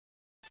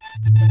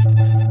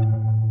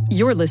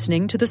You're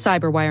listening to the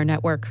Cyberwire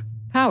Network,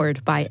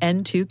 powered by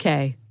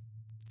N2K.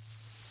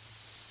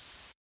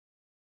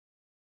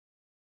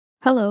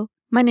 Hello,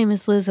 my name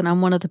is Liz and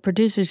I'm one of the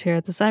producers here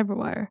at the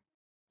Cyberwire.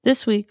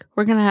 This week,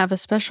 we're going to have a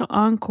special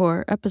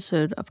encore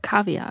episode of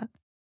Caveat.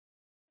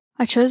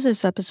 I chose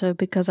this episode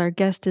because our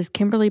guest is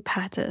Kimberly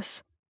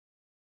Pattis.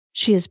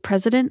 She is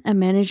President and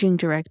Managing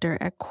Director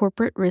at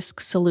Corporate Risk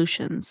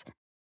Solutions,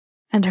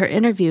 and her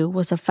interview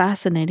was a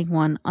fascinating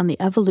one on the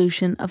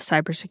evolution of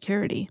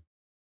cybersecurity.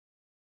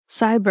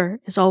 Cyber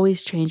is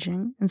always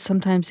changing, and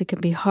sometimes it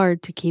can be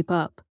hard to keep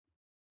up.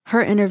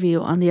 Her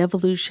interview on the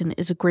evolution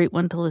is a great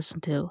one to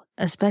listen to,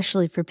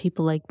 especially for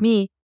people like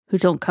me who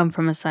don't come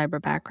from a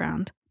cyber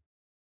background.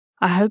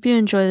 I hope you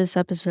enjoy this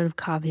episode of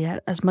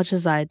Caveat as much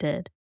as I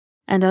did,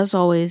 and as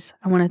always,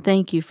 I want to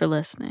thank you for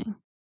listening.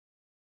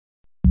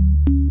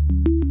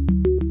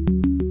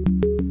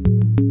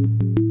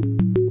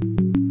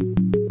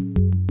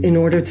 In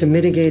order to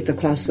mitigate the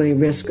costly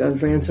risk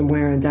of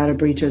ransomware and data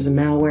breaches and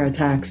malware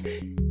attacks,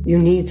 you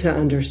need to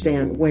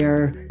understand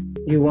where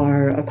you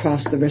are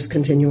across the risk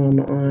continuum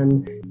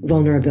on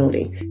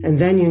vulnerability. And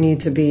then you need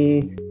to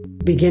be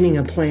beginning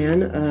a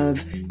plan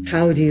of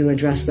how do you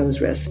address those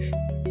risks.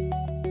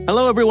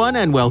 Hello, everyone,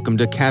 and welcome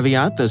to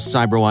Caveat, the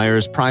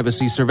Cyberwire's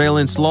privacy,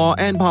 surveillance, law,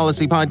 and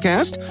policy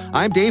podcast.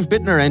 I'm Dave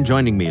Bittner, and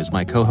joining me is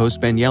my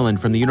co-host Ben Yelland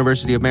from the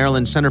University of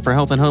Maryland Center for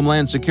Health and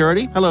Homeland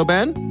Security. Hello,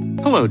 Ben.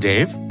 Hello,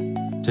 Dave.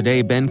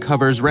 Today, Ben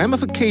covers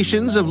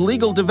ramifications of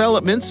legal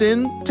developments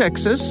in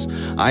Texas.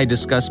 I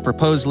discuss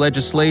proposed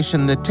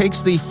legislation that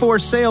takes the for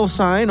sale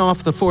sign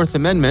off the Fourth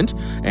Amendment.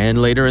 And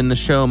later in the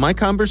show, my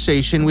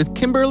conversation with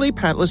Kimberly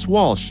Pattis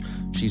Walsh.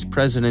 She's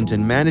President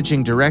and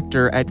Managing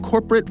Director at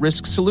Corporate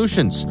Risk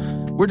Solutions.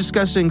 We're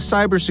discussing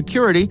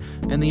cybersecurity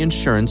and the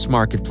insurance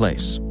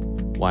marketplace.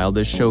 While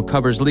this show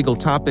covers legal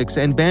topics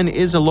and Ben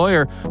is a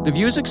lawyer, the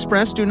views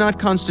expressed do not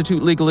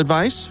constitute legal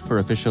advice. For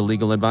official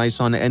legal advice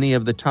on any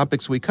of the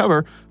topics we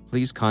cover,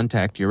 please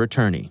contact your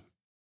attorney.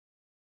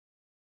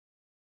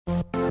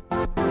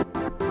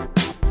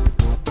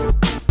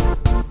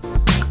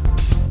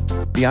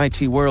 The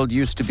IT world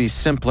used to be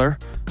simpler.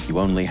 You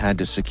only had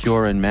to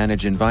secure and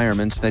manage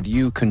environments that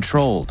you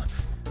controlled.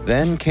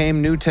 Then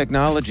came new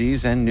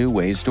technologies and new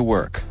ways to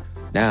work.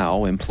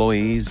 Now,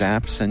 employees,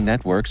 apps, and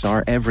networks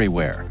are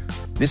everywhere.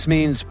 This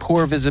means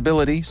poor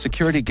visibility,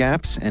 security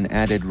gaps, and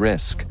added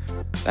risk.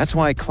 That's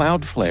why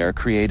Cloudflare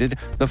created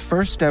the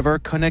first-ever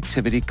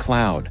connectivity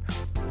cloud.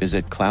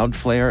 Visit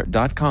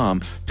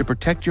cloudflare.com to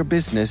protect your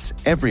business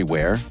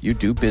everywhere you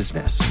do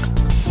business.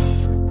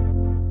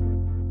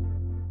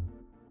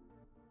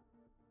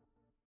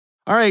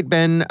 All right,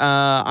 Ben,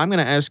 I'm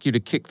going to ask you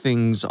to kick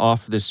things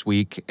off this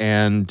week.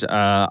 And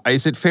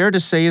is it fair to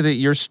say that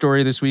your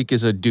story this week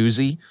is a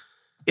doozy?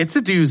 It's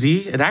a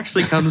doozy. It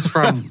actually comes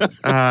from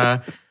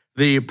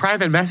the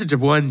private message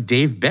of one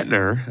Dave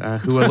Bittner,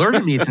 who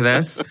alerted me to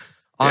this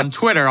on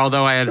Twitter,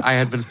 although I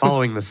had been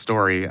following the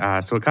story.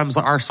 So it comes,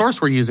 our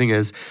source we're using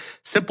is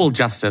Simple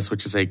Justice,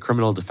 which is a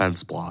criminal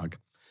defense blog.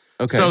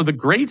 Okay. So the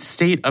great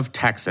state of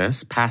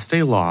Texas passed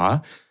a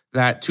law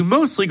that to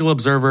most legal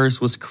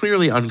observers was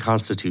clearly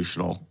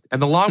unconstitutional.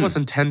 And the law was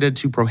intended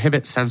to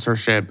prohibit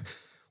censorship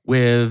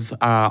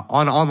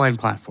on online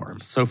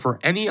platforms. So for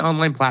any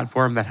online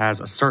platform that has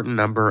a certain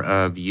number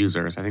of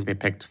users, I think they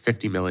picked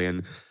 50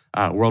 million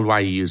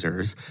worldwide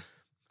users,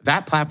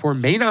 that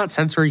platform may not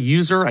censor a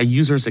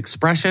user's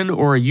expression,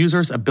 or a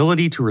user's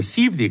ability to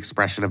receive the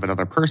expression of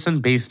another person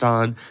based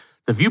on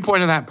the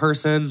viewpoint of that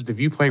person, the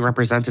viewpoint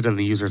represented in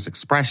the user's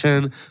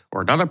expression,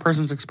 or another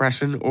person's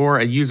expression, or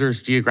a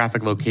user's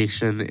geographic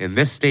location in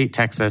this state,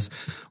 Texas,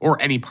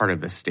 or any part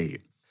of this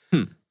state.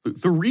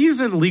 The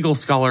reason legal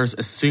scholars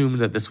assume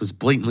that this was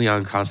blatantly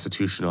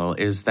unconstitutional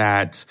is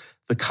that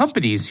the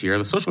companies here,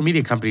 the social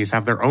media companies,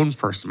 have their own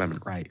First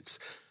Amendment rights.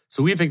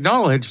 So we've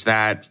acknowledged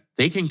that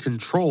they can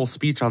control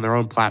speech on their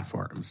own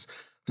platforms.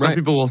 Some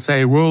people will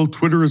say, well,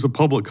 Twitter is a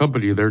public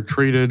company. They're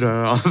traded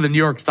on the New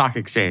York Stock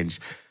Exchange.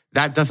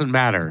 That doesn't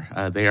matter.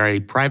 They are a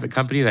private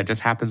company that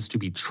just happens to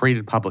be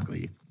traded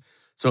publicly.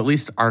 So at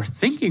least our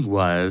thinking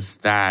was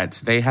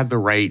that they had the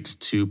right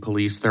to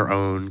police their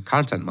own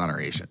content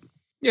moderation.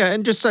 Yeah,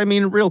 and just,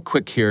 real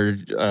quick here,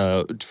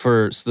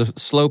 for the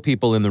slow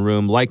people in the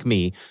room like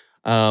me,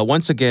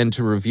 once again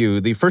to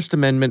review, the First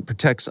Amendment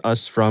protects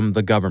us from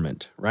the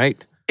government,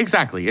 right?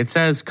 Exactly. It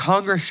says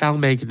Congress shall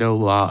make no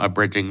law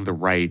abridging the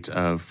right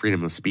of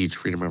freedom of speech,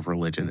 freedom of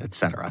religion,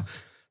 etc.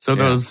 So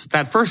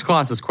that first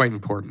clause is quite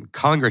important.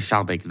 Congress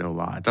shall make no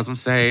law. It doesn't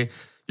say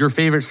your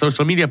favorite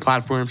social media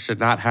platform should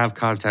not have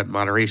content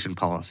moderation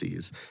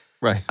policies.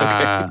 Right.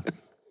 Okay.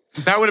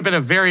 That would have been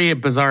a very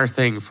bizarre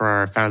thing for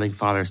our founding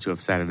fathers to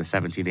have said in the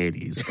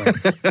 1780s. But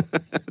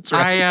That's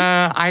right.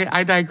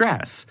 I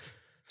digress.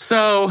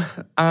 So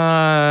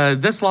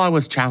this law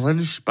was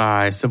challenged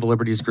by civil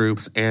liberties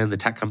groups and the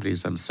tech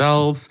companies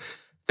themselves,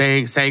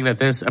 saying that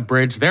this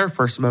abridged their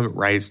First Amendment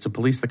rights to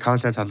police the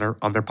content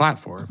on their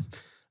platform.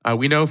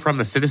 We know from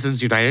the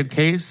Citizens United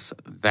case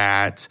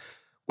that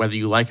Whether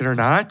you like it or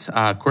not,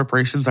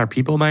 corporations are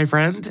people, my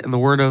friend, in the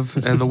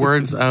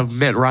words of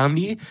Mitt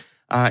Romney,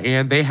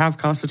 and they have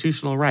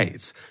constitutional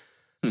rights.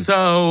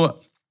 So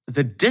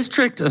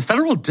the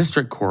federal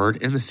district court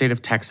in the state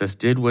of Texas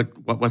did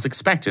what was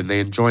expected. They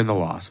enjoined the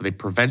law, so they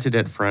prevented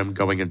it from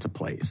going into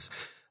place.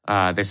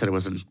 They said it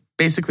was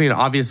basically an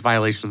obvious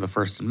violation of the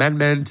First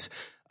Amendment.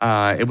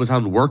 It was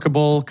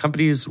unworkable.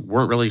 Companies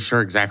weren't really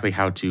sure exactly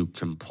how to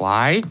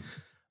comply.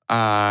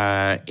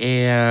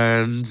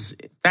 And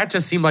that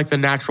just seemed like the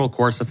natural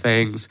course of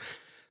things.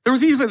 There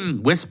was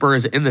even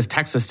whispers in the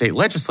Texas state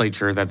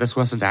legislature that this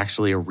wasn't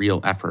actually a real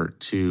effort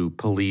to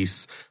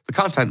police the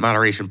content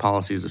moderation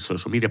policies of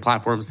social media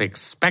platforms. They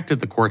expected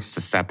the courts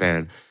to step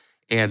in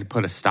and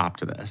put a stop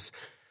to this.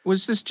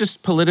 Was this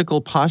just political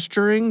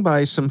posturing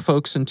by some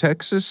folks in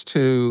Texas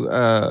to,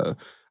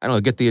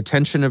 get the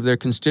attention of their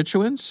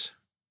constituents?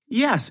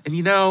 Yes.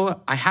 And,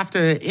 I have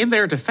to, in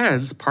their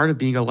defense, part of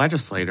being a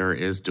legislator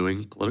is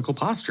doing political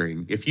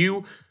posturing. If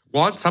you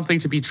want something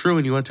to be true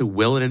and you want to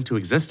will it into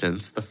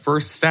existence, the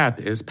first step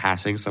is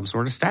passing some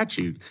sort of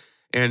statute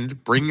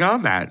and bringing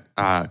on that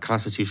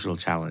constitutional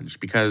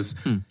challenge. Because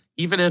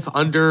even if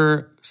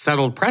under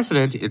settled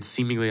precedent, it's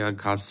seemingly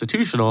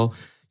unconstitutional,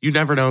 you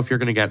never know if you're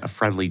going to get a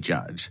friendly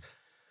judge.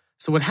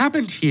 So what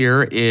happened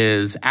here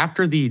is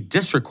after the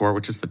district court,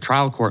 which is the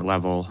trial court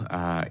level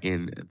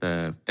in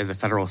the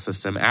federal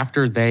system,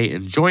 after they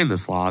enjoined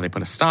this law, they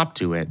put a stop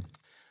to it.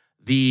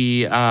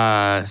 The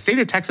state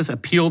of Texas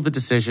appealed the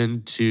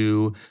decision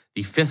to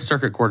the Fifth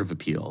Circuit Court of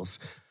Appeals.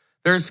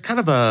 There's kind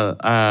of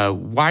a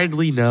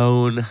widely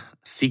known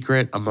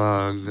secret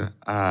among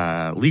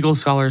legal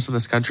scholars in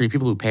this country,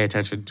 people who pay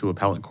attention to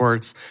appellate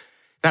courts,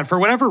 that for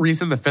whatever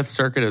reason, the Fifth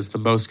Circuit is the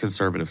most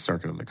conservative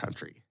circuit in the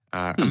country.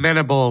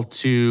 Amenable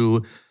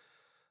to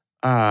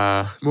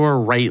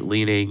more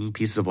right-leaning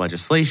pieces of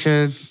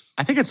legislation.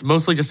 I think it's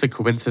mostly just a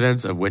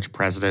coincidence of which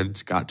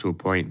president got to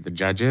appoint the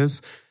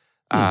judges,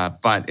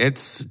 but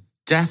it's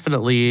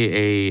definitely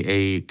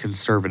a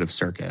conservative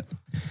circuit.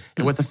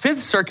 And what the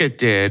Fifth Circuit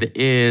did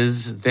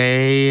is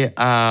they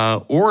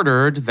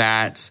ordered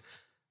that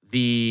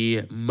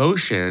the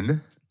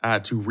motion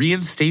to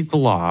reinstate the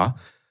law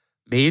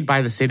made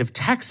by the state of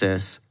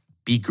Texas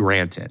be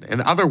granted. In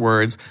other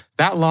words,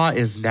 that law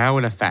is now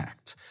in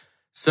effect.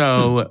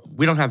 So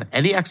we don't have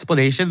any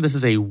explanation. This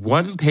is a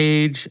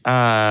one-page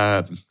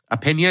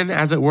opinion,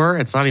 as it were.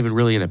 It's not even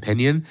really an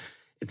opinion.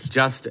 It's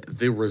just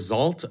the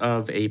result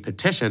of a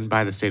petition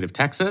by the state of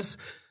Texas.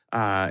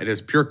 It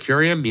is pure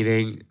curiam,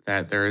 meaning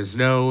that there is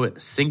no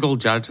single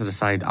judge that is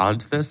signed on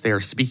to this. They are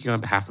speaking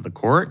on behalf of the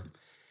court.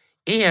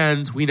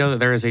 And we know that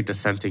there is a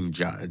dissenting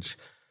judge.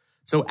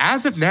 So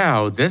as of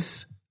now,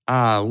 this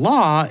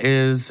law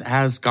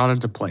has gone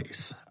into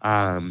place.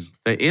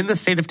 In the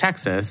state of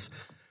Texas,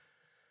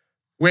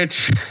 which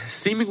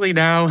seemingly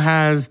now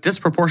has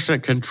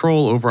disproportionate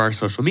control over our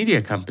social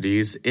media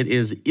companies, it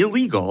is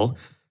illegal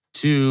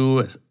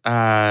to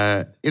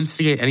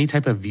instigate any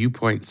type of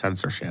viewpoint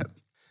censorship.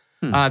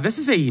 This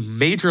is a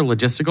major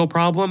logistical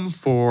problem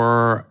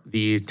for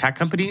the tech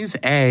companies.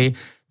 They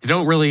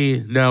don't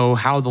really know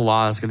how the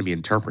law is going to be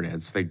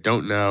interpreted. So they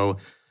don't know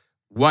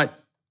what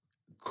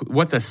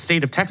the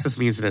state of Texas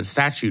means in its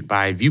statute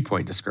by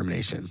viewpoint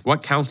discrimination.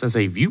 What counts as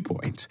a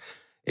viewpoint?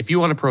 If you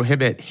want to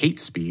prohibit hate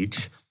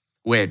speech,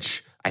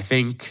 which I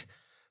think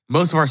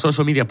most of our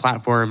social media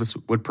platforms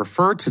would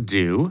prefer to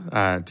do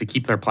to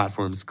keep their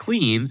platforms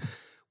clean,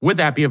 would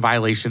that be a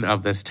violation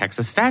of this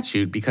Texas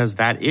statute? Because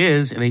that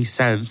is, in a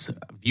sense,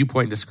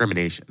 viewpoint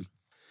discrimination.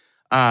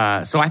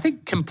 So I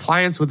think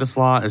compliance with this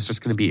law is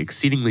just going to be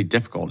exceedingly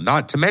difficult,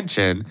 not to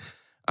mention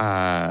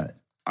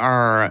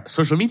our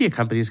social media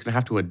companies going to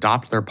have to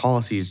adopt their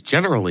policies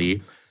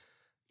generally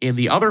in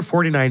the other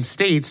 49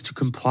 states to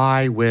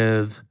comply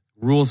with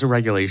rules and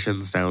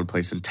regulations now in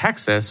place in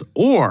Texas,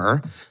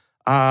 or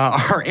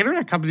our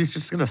internet companies are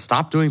just going to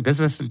stop doing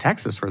business in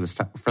Texas for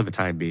the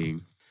time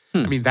being.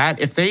 I mean, that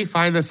if they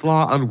find this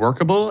law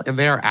unworkable and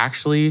they are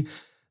actually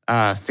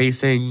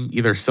facing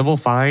either civil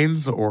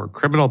fines or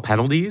criminal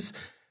penalties,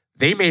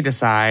 they may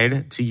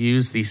decide to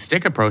use the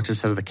stick approach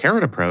instead of the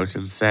carrot approach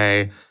and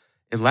say,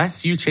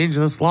 unless you change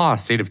this law,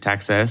 state of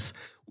Texas,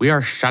 we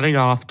are shutting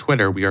off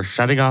Twitter, we are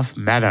shutting off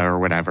Meta or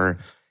whatever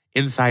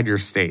inside your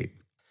state.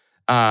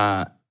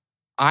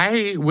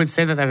 I would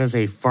say that is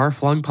a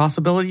far-flung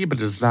possibility, but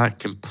it is not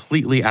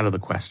completely out of the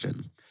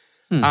question.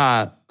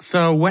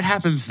 So what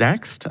happens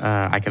next?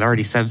 I can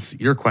already sense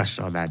your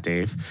question on that,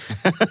 Dave.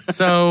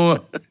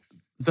 So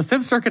the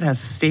Fifth Circuit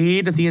has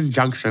stayed the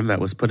injunction that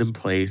was put in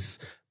place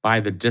by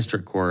the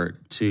district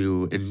court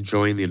to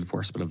enjoin the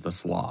enforcement of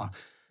this law.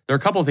 There are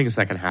a couple of things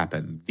that can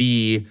happen.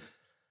 The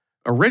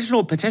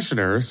original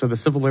petitioners, so the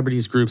civil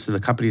liberties groups and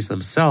the companies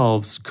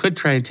themselves, could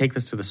try and take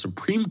this to the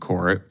Supreme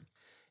Court,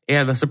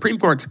 and the Supreme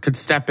Court could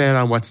step in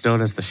on what's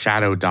known as the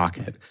shadow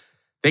docket.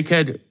 They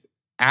could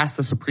ask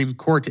the Supreme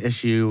Court to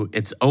issue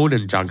its own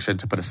injunction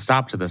to put a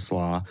stop to this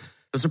law.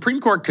 The Supreme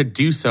Court could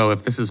do so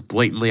if this is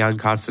blatantly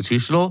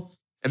unconstitutional,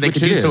 and they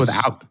could do so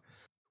without.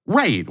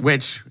 Right,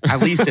 which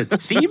at least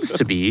it seems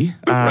to be.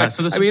 Right.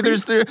 So the I mean,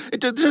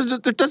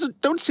 there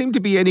don't seem to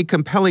be any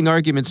compelling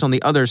arguments on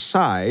the other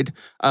side,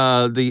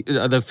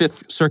 the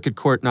Fifth Circuit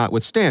Court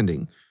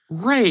notwithstanding.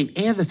 Right,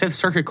 and the Fifth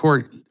Circuit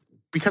Court,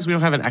 because we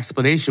don't have an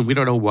explanation, we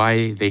don't know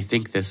why they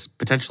think this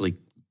potentially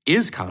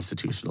is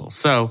constitutional.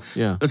 So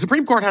the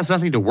Supreme Court has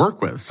nothing to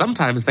work with.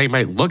 Sometimes they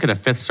might look at a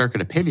Fifth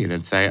Circuit opinion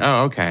and say,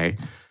 oh, okay,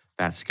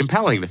 that's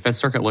compelling. The Fifth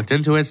Circuit looked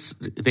into it.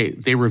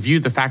 They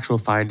reviewed the factual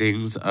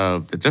findings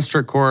of the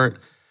district court,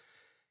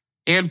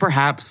 and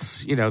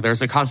perhaps,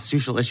 there's a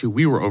constitutional issue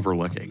we were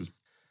overlooking.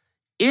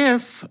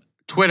 If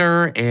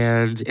Twitter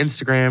and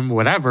Instagram,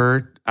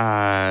 whatever,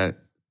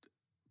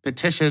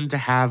 petitioned to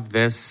have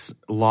this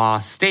law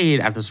stayed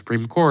at the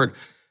Supreme Court,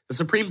 the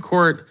Supreme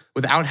Court,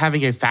 without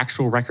having a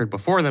factual record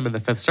before them in the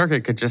Fifth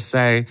Circuit, could just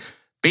say,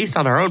 based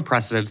on our own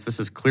precedents, this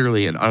is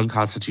clearly an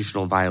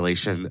unconstitutional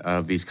violation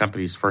of these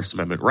companies' First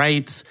Amendment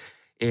rights,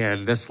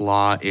 and this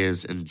law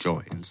is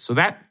enjoined. So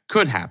that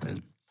could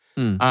happen.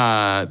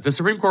 The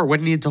Supreme Court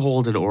wouldn't need to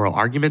hold an oral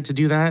argument to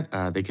do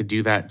that. They could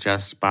do that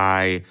just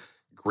by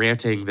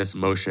granting this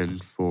motion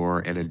for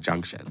an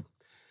injunction.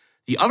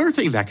 The other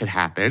thing that could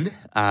happen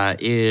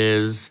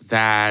is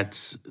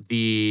that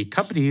the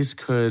companies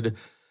could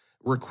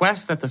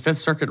request that the Fifth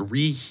Circuit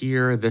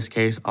rehear this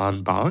case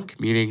en banc,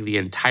 meaning the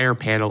entire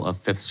panel of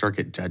Fifth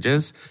Circuit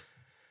judges.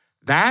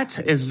 That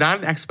is not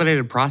an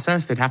expedited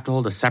process. They'd have to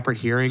hold a separate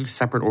hearing,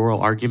 separate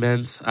oral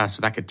arguments,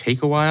 so that could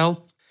take a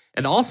while.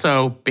 And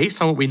also,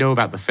 based on what we know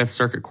about the Fifth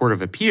Circuit Court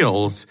of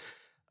Appeals,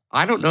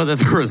 I don't know that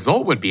the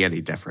result would be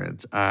any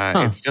different.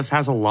 It just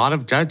has a lot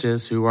of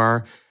judges who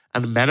are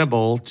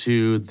amenable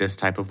to this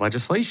type of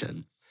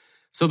legislation.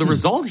 So the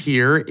result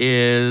here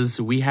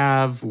is we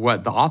have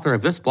what the author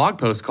of this blog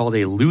post called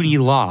a loony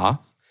law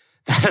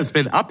that has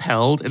been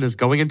upheld and is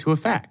going into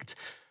effect.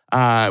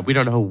 We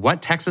don't know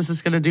what Texas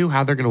is going to do,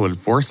 how they're going to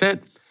enforce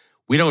it.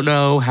 We don't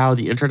know how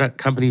the internet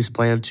companies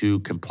plan to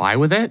comply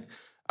with it.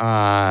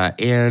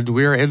 And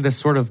we're in this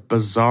sort of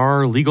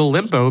bizarre legal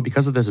limbo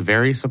because of this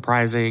very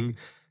surprising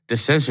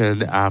decision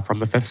from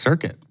the Fifth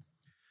Circuit.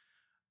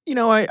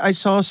 I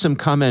saw some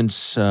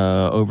comments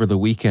over the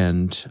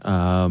weekend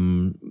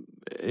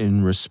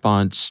in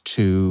response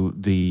to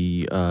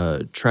the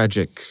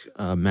tragic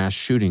mass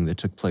shooting that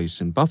took place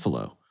in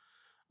Buffalo,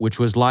 which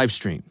was live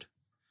streamed.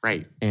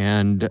 Right.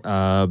 And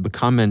the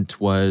comment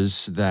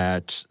was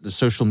that the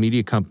social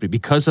media company,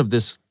 because of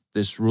this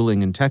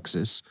ruling in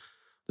Texas,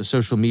 the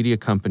social media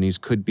companies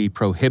could be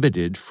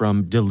prohibited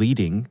from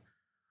deleting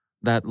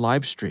that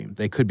live stream.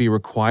 They could be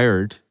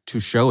required to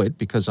show it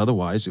because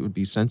otherwise it would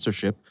be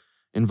censorship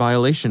in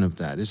violation of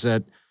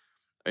that.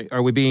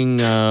 Are we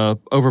being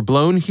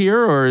overblown here,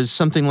 or is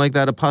something like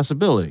that a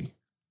possibility?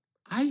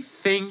 I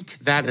think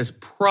that is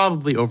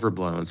probably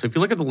overblown. So if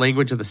you look at the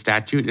language of the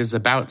statute, it is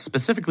about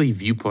specifically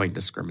viewpoint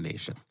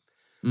discrimination.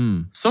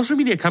 Social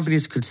media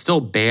companies could still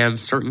ban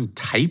certain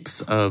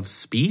types of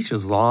speech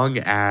as long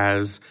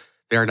as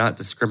they're not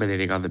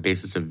discriminating on the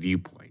basis of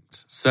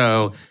viewpoint.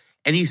 So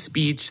any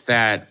speech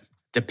that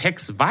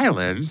depicts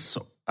violence,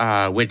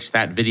 which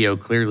that video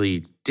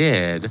clearly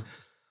did,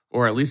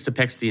 or at least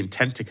depicts the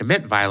intent to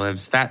commit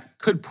violence, that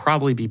could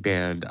probably be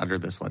banned under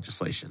this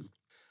legislation.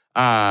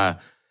 The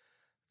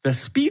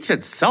speech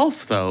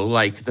itself, though,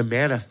 like the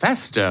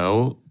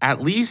manifesto, at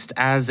least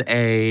as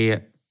you're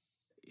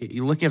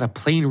looking at a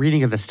plain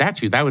reading of the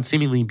statute, that would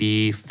seemingly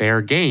be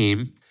fair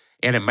game,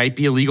 and it might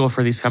be illegal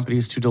for these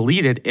companies to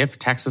delete it if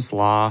Texas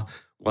law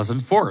was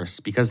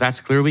enforced, because that's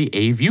clearly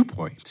a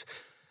viewpoint.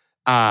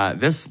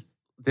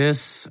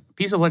 This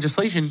piece of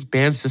legislation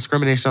bans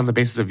discrimination on the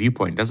basis of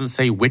viewpoint. It doesn't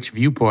say which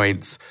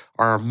viewpoints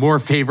are more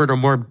favored or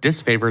more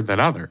disfavored than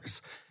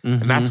others.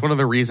 And that's one of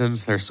the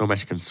reasons there's so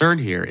much concern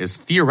here is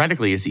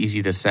theoretically it's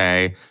easy to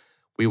say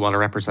we want to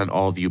represent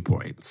all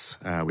viewpoints.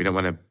 We don't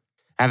want to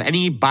have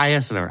any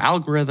bias in our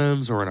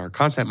algorithms or in our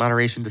content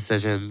moderation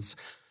decisions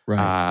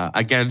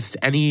against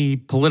any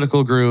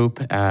political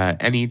group,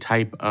 any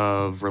type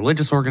of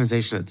religious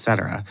organization,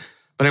 etc.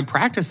 But in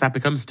practice, that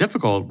becomes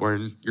difficult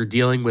when you're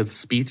dealing with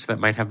speech that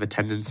might have the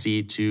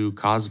tendency to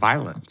cause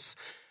violence.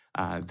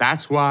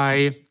 That's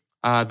why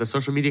the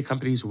social media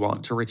companies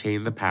want to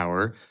retain the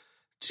power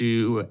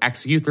to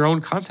execute their own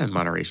content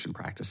moderation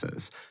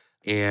practices.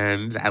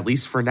 And at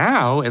least for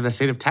now, in the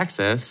state of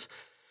Texas,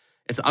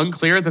 it's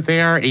unclear that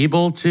they are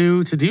able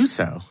to do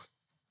so.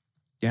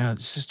 Yeah,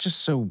 this is just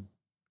so...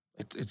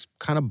 It's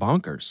kind of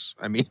bonkers.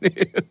 I mean...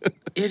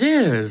 It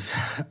is.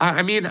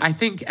 I mean, I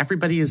think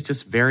everybody is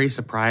just very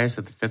surprised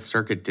that the Fifth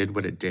Circuit did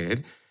what it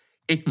did.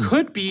 It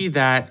could be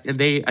that, and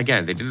they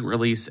didn't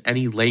release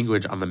any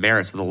language on the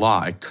merits of the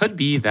law. It could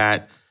be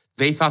that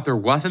they thought there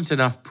wasn't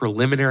enough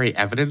preliminary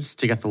evidence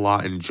to get the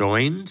law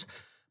enjoined.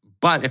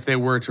 But if they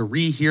were to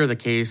rehear the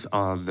case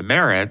on the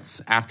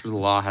merits after the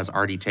law has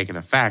already taken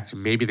effect,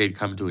 maybe they'd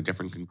come to a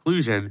different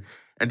conclusion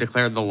and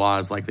declare the law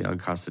as likely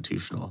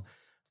unconstitutional.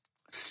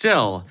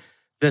 Still,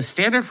 the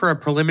standard for a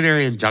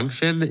preliminary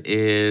injunction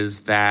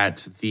is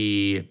that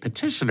the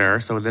petitioner,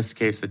 so in this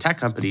case the tech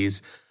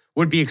companies,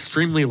 would be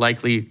extremely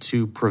likely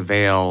to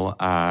prevail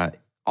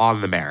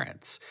on the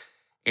merits.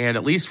 And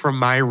at least from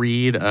my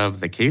read of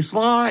the case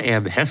law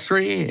and the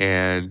history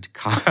and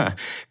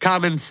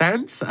common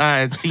sense,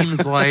 it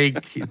seems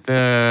like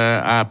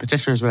the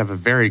petitioners would have a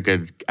very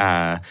good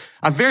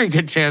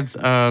chance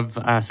of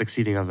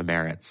succeeding on the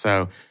merits.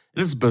 So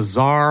it is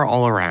bizarre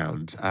all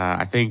around.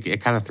 I think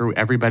it kind of threw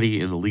everybody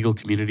in the legal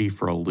community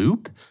for a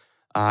loop,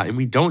 and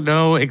we don't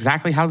know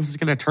exactly how this is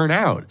going to turn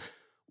out.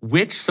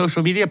 Which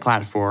social media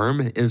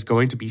platform is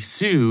going to be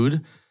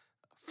sued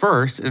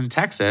first in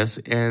Texas,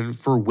 and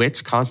for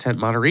which content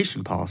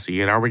moderation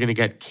policy? And are we going to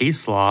get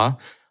case law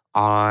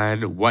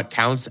on what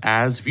counts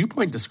as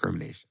viewpoint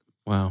discrimination?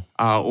 Wow.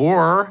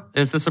 Or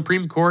is the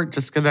Supreme Court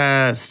just going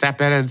to step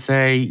in and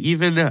say,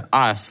 even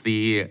us,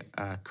 the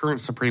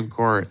current Supreme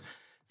Court,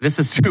 this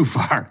is too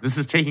far. This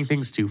is taking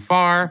things too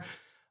far.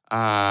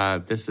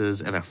 This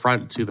is an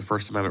affront to the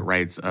First Amendment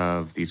rights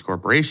of these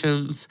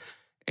corporations.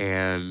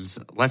 And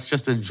let's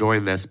just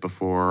enjoy this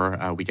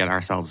before we get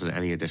ourselves in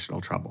any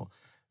additional trouble.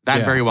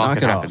 That very well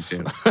could happen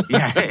too.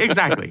 Yeah,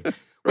 exactly.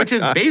 Which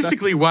is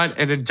basically what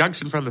an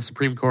injunction from the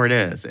Supreme Court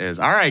is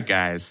all right,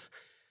 guys,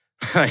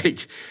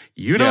 like,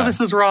 you know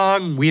this is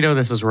wrong. We know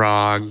this is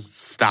wrong.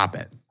 Stop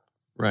it.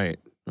 Right.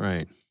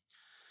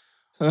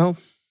 Well,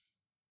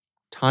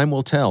 time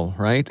will tell,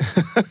 right?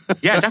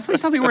 Yeah, definitely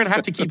something we're going to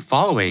have to keep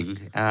following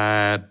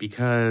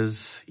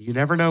because you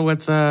never know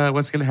what's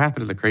going to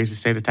happen in the crazy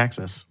state of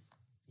Texas.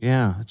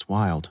 Yeah, it's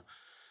wild.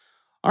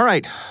 All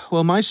right.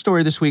 Well, my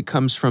story this week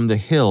comes from The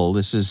Hill.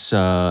 This is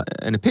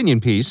an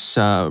opinion piece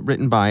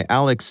written by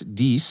Alex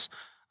Deese,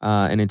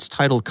 and it's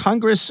titled,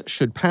 Congress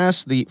Should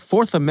Pass the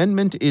Fourth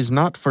Amendment Is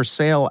Not for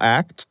Sale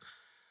Act.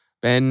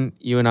 Ben,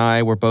 you and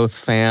I were both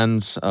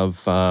fans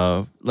of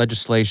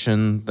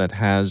legislation that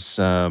has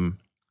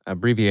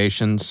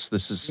abbreviations.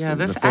 This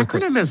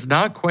acronym is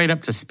not quite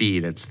up to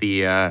speed. It's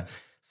the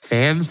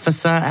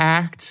FANFSA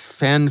Act.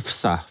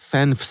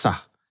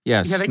 FANFSA.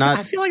 Yes.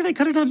 I feel like they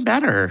could have done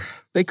better.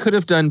 They could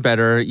have done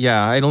better.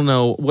 Yeah, I don't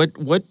know.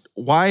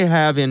 Why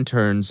have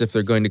interns if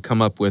they're going to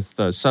come up with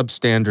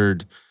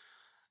substandard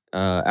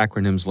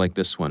acronyms like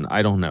this one?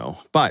 I don't know.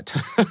 But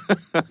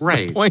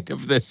right. The point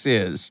of this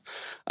is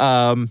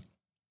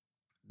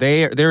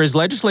there is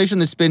legislation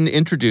that's been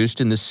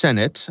introduced in the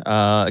Senate.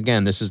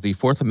 Again, this is the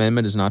Fourth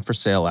Amendment is Not for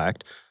Sale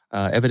Act.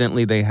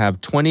 Evidently, they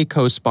have 20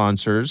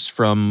 co-sponsors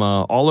from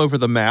all over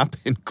the map,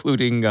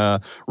 including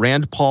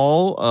Rand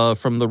Paul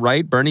from the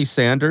right, Bernie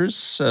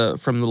Sanders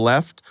from the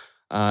left,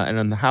 and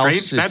in the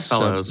House, strange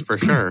bedfellows for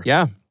sure.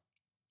 Yeah,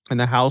 in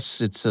the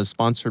House, it's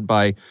sponsored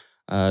by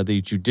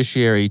the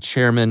Judiciary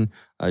Chairman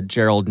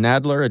Gerald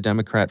Nadler, a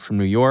Democrat from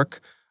New York.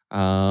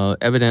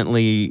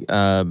 Evidently,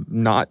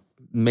 not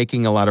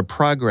making a lot of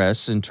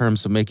progress in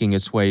terms of making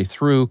its way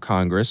through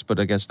Congress, but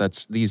I guess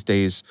that's these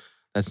days.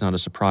 That's not a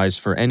surprise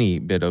for any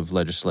bit of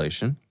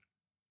legislation.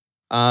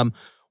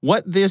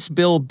 What this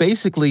bill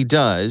basically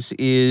does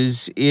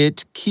is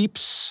it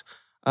keeps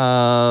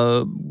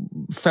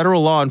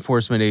federal law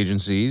enforcement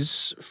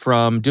agencies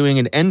from doing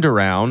an end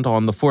around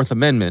on the Fourth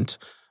Amendment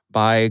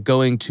by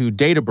going to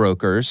data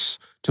brokers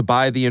to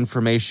buy the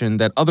information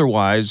that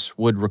otherwise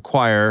would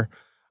require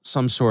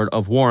some sort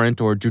of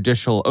warrant or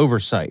judicial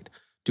oversight.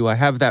 Do I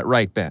have that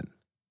right, Ben?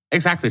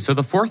 Exactly. So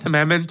the Fourth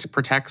Amendment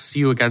protects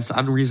you against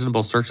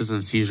unreasonable searches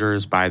and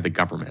seizures by the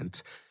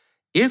government.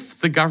 If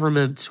the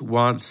government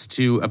wants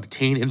to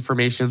obtain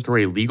information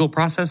through a legal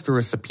process, through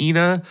a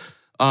subpoena,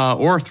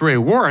 or through a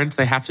warrant,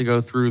 they have to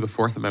go through the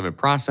Fourth Amendment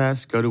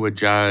process, go to a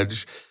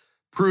judge,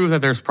 prove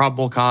that there's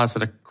probable cause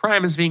that a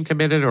crime is being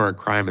committed or a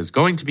crime is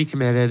going to be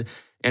committed,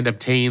 and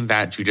obtain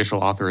that judicial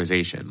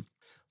authorization.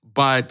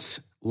 But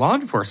law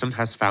enforcement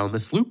has found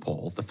this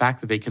loophole, the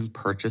fact that they can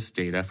purchase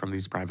data from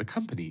these private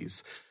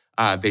companies.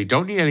 They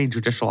don't need any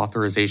judicial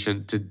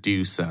authorization to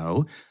do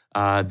so.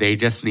 They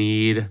just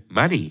need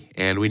money.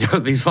 And we know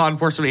these law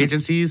enforcement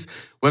agencies,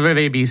 whether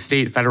they be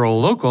state, federal,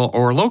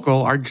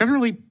 local, are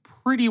generally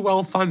pretty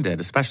well funded,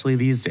 especially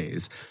these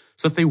days.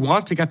 So if they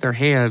want to get their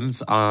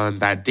hands on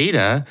that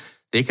data,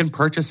 they can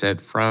purchase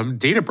it from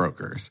data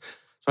brokers.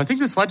 So I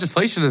think this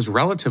legislation is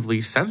relatively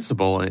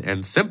sensible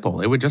and simple.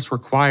 It would just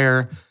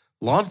require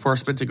law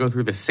enforcement to go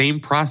through the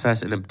same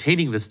process in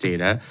obtaining this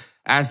data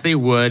as they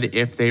would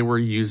if they were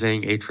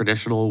using a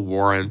traditional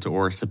warrant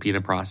or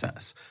subpoena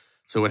process.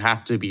 So it would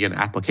have to be an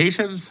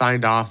application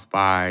signed off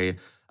by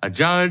a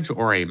judge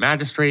or a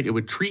magistrate. It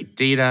would treat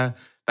data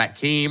that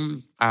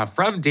came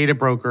from data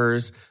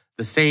brokers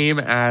the same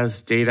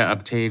as data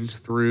obtained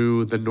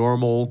through the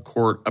normal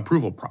court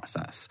approval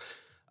process.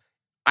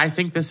 I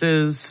think this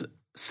is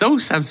so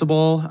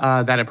sensible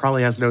that it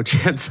probably has no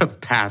chance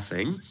of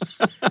passing.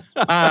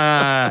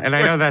 And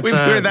I know that's...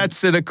 We're that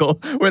cynical.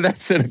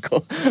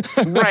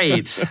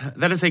 Right.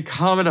 That is a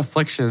common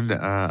affliction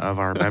of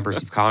our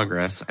members of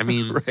Congress. I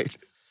mean, right.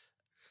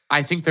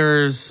 I think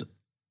there's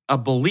a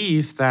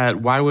belief that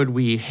why would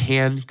we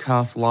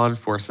handcuff law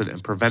enforcement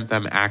and prevent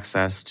them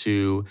access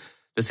to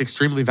this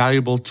extremely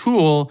valuable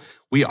tool?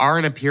 We are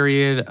in a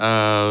period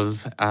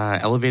of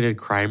elevated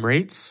crime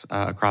rates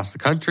across the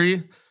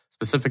country,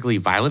 specifically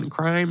violent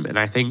crime. And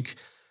I think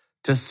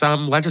to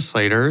some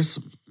legislators,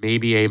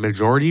 maybe a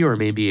majority or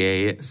maybe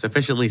a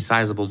sufficiently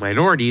sizable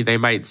minority, they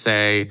might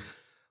say,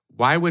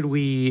 why would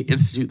we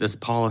institute this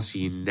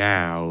policy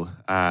now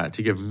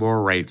to give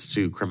more rights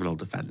to criminal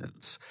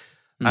defendants?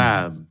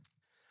 I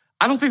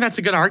don't think that's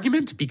a good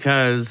argument,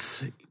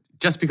 because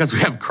just because we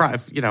have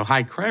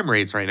high crime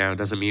rates right now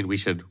doesn't mean we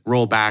should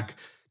roll back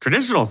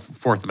traditional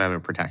Fourth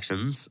Amendment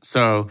protections.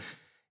 So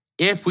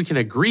if we can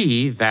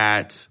agree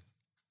that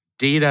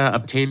data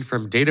obtained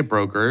from data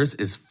brokers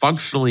is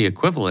functionally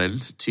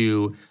equivalent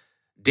to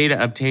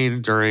data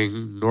obtained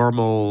during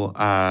normal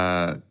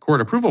court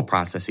approval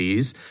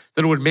processes,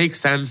 then it would make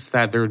sense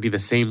that there would be the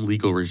same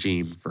legal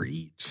regime for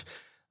each.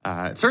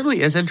 It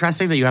certainly is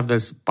interesting that you have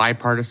this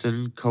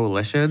bipartisan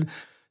coalition.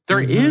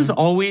 There is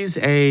always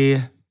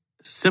a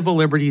civil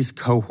liberties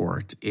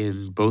cohort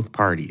in both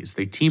parties.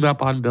 They team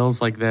up on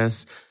bills like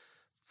this.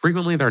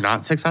 Frequently, they're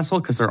not successful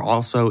because there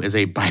also is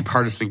a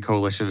bipartisan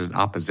coalition in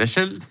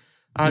opposition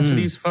to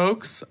these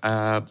folks.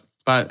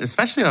 But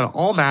especially on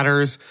all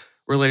matters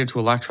related to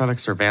electronic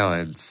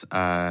surveillance,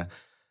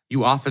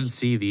 you often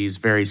see these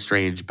very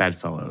strange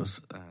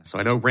bedfellows. So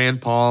I know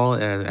Rand Paul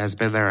has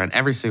been there on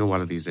every single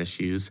one of these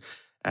issues,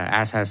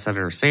 as has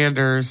Senator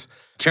Sanders.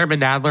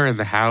 Chairman Nadler in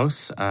the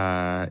House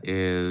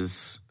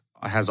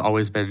has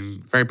always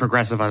been very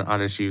progressive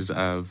on issues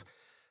of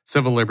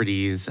civil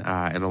liberties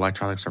and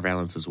electronic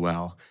surveillance as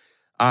well.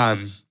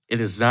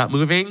 It is not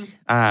moving.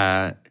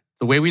 The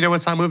way we know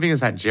it's not moving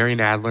is that Jerry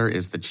Nadler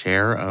is the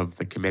chair of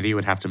the committee it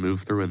would have to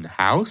move through in the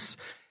House.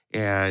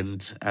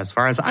 And as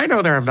far as I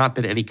know, there have not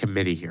been any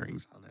committee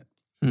hearings on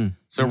it.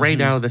 So right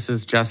now, this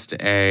is just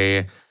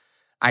a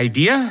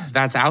idea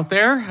that's out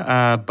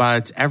there.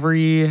 But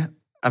every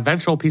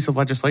eventual piece of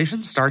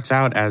legislation starts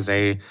out as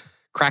a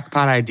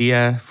crackpot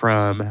idea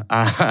from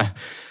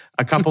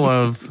a couple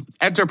of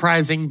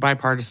enterprising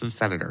bipartisan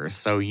senators.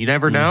 So you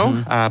never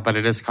know, but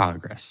it is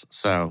Congress.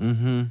 So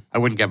I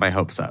wouldn't get my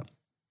hopes up.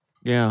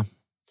 Yeah.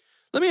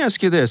 Let me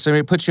ask you this. I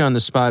may put you on the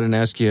spot and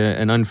ask you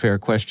an unfair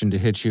question to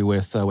hit you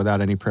with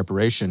without any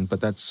preparation, but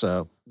that's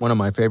one of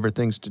my favorite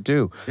things to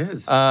do. It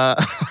is.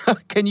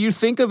 Can you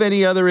think of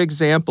any other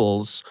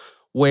examples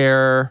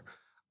where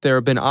there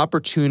have been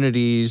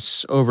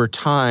opportunities over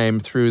time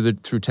through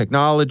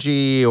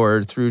technology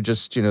or through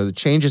just, the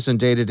changes in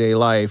day-to-day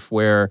life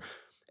where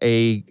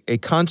a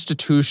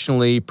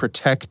constitutionally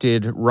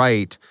protected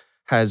right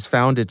has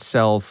found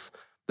itself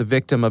the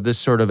victim of this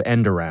sort of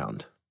end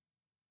around?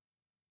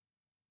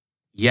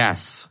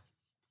 Yes.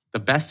 The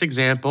best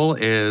example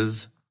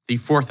is the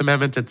Fourth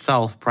Amendment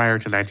itself prior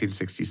to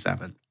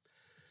 1967.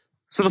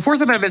 So the Fourth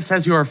Amendment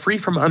says you are free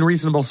from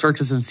unreasonable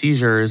searches and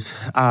seizures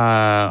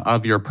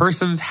of your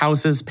persons,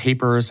 houses,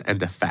 papers,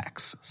 and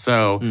effects.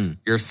 So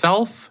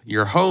yourself,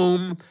 your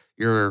home,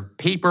 your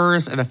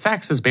papers, and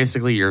effects is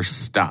basically your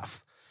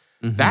stuff.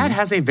 That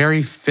has a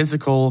very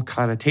physical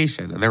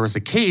connotation. And there was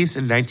a case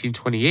in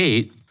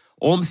 1928,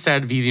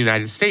 Olmstead v. the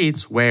United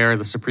States, where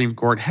the Supreme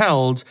Court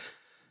held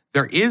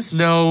there is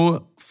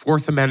no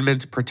Fourth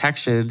Amendment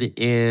protection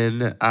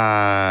in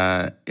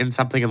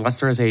something unless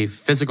there is a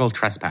physical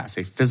trespass,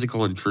 a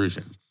physical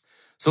intrusion.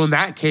 So in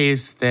that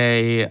case,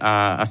 they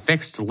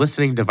affixed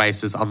listening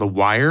devices on the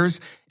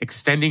wires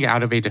extending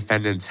out of a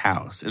defendant's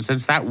house. And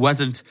since that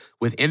wasn't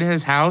within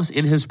his house,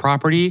 in his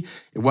property,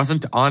 it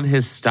wasn't on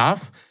his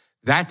stuff,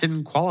 that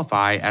didn't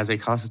qualify as a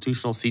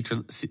constitutional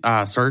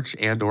search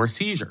and or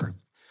seizure.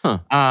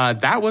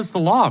 That was the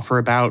law for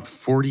about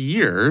 40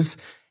 years.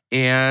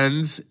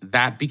 And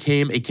that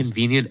became a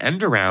convenient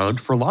end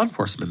around for law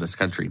enforcement in this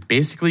country.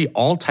 Basically,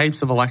 all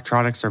types of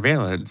electronic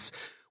surveillance,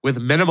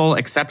 with minimal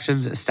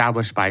exceptions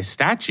established by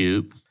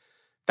statute,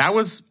 that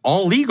was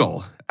all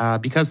legal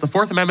because the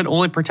Fourth Amendment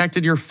only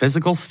protected your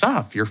physical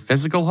stuff, your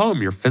physical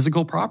home, your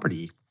physical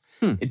property.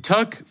 It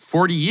took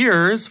 40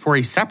 years for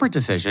a separate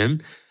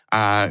decision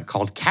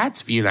called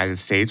Katz v. United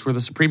States, where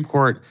the Supreme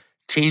Court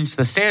changed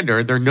the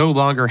standard. There no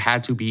longer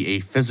had to be a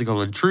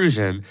physical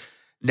intrusion.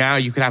 Now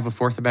you could have a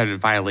Fourth Amendment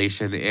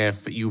violation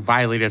if you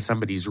violated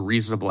somebody's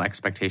reasonable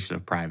expectation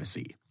of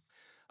privacy.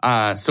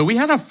 So we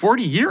had a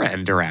 40-year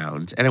end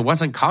around, and it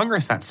wasn't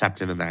Congress that stepped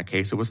in that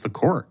case. It was the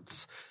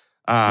courts.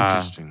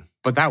 Interesting.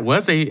 But that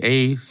was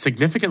a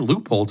significant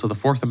loophole to the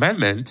Fourth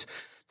Amendment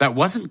that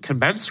wasn't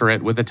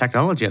commensurate with the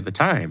technology at the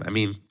time. I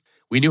mean,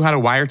 we knew how to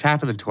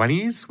wiretap in the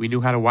 20s. We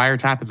knew how to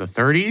wiretap in the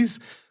 30s.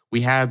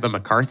 We had the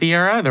McCarthy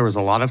era. There was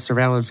a lot of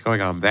surveillance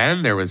going on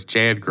then. There was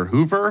J. Edgar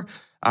Hoover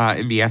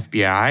in the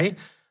FBI.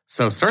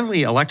 So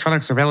certainly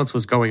electronic surveillance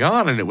was going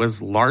on, and it was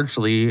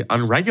largely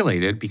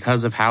unregulated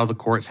because of how the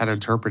courts had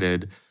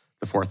interpreted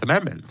the Fourth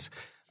Amendment.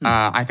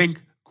 I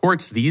think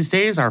courts these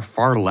days are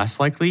far less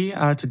likely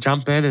to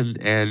jump in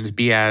and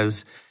be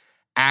as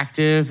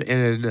active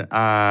in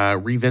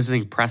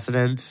revisiting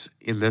precedent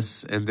in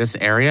this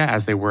area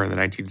as they were in the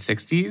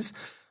 1960s.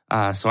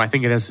 So I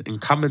think it is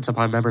incumbent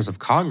upon members of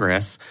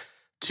Congress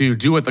to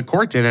do what the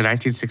court did in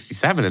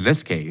 1967 in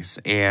this case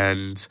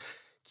and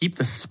keep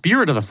the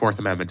spirit of the Fourth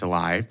Amendment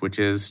alive, which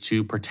is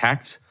to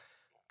protect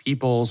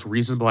people's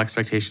reasonable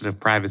expectation of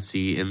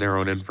privacy in their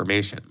own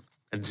information.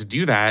 And to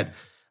do that,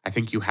 I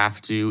think you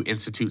have to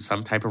institute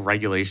some type of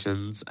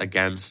regulations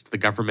against the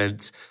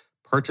government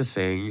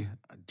purchasing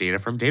data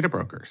from data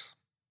brokers.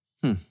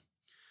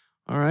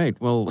 All right.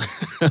 Well,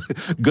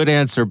 good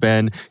answer,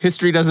 Ben.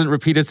 History doesn't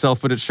repeat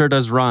itself, but it sure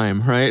does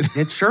rhyme, right?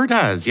 It sure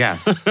does,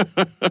 yes.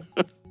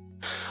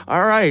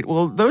 All right.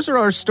 Well, those are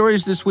our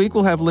stories this week.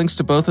 We'll have links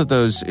to both of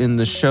those in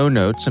the show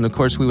notes. And of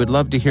course, we would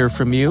love to hear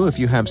from you. If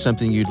you have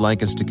something you'd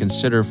like us to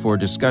consider for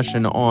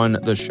discussion on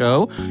the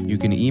show, you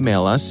can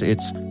email us.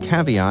 It's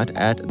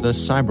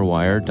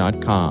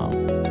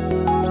caveat@thecyberwire.com.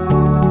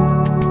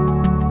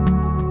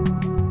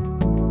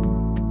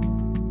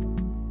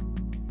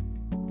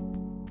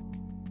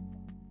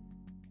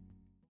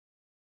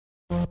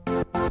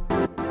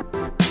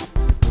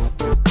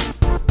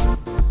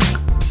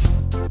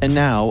 And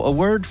now, a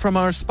word from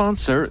our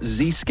sponsor,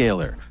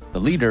 Zscaler, the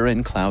leader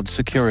in cloud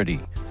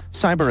security.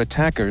 Cyber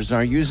attackers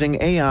are using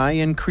AI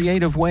in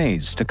creative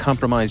ways to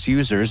compromise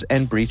users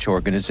and breach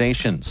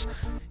organizations.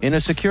 In a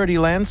security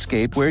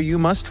landscape where you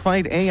must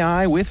fight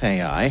AI with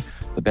AI,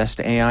 the best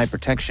AI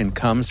protection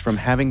comes from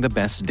having the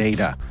best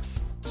data.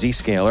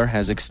 Zscaler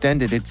has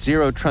extended its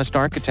Zero Trust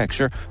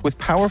architecture with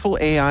powerful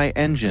AI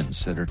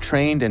engines that are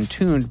trained and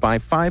tuned by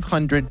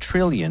 500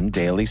 trillion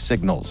daily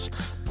signals.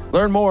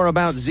 Learn more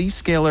about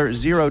Zscaler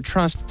Zero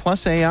Trust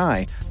Plus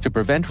AI to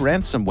prevent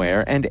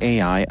ransomware and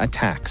AI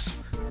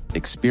attacks.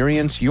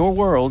 Experience your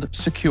world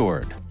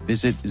secured.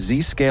 Visit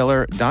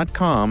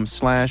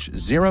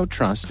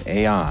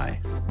zscaler.com/zerotrustai.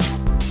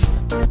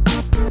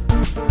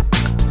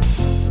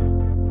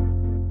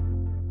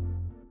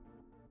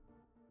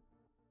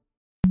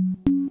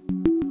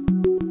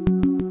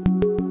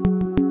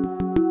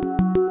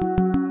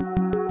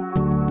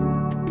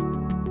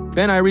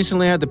 Ben, I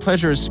recently had the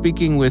pleasure of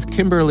speaking with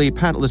Kimberly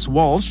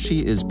Patlis-Walsh.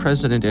 She is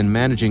President and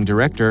Managing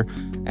Director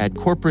at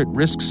Corporate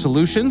Risk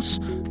Solutions.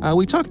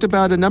 We talked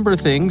about a number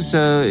of things,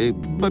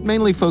 but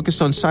mainly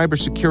focused on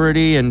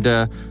cybersecurity and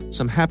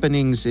some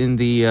happenings in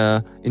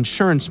the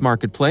insurance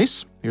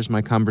marketplace. Here's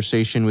my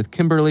conversation with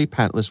Kimberly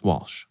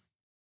Patlis-Walsh.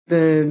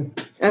 The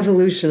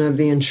evolution of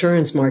the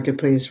insurance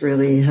marketplace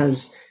really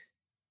has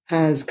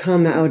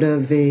come out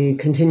of the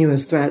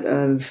continuous threat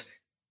of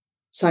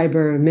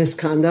cyber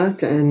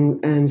misconduct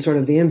and sort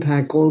of the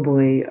impact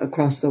globally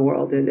across the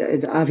world.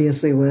 It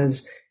obviously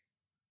was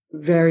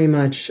very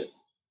much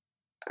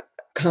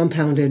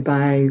compounded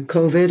by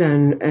COVID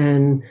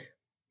and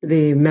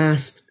the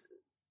mass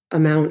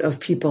amount of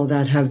people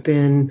that have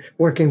been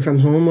working from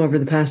home over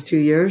the past 2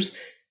 years.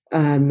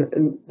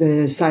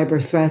 The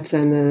cyber threats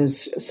and the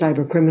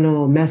cyber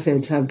criminal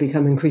methods have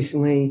become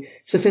increasingly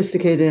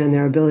sophisticated, and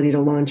their ability to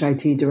launch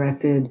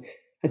IT-directed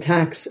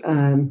attacks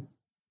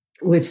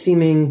with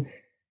seeming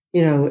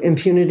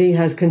impunity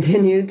has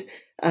continued.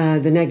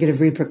 The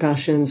negative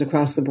repercussions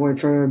across the board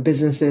for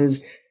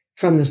businesses,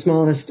 from the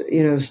smallest,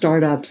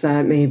 startups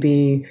that may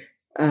be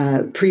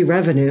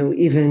pre-revenue,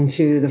 even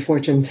to the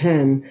Fortune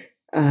 10,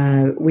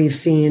 we've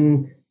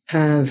seen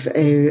have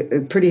a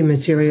pretty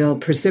material,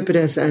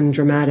 precipitous, and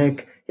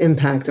dramatic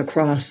impact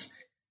across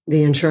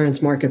the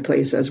insurance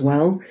marketplace as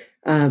well.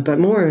 But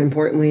more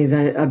importantly,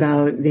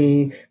 about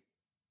the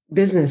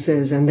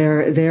businesses and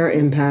their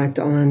impact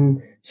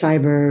on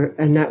cyber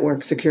and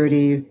network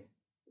security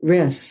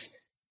risks.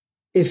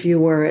 If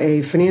you were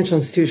a financial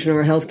institution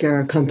or a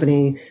healthcare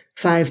company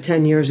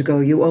 5-10 years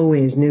ago, you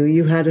always knew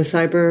you had a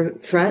cyber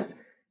threat.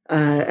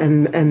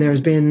 And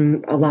there's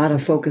been a lot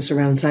of focus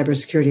around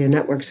cybersecurity and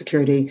network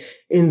security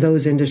in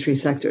those industry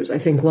sectors. I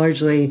think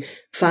largely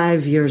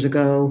 5 years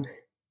ago,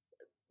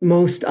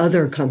 most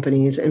other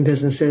companies and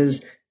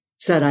businesses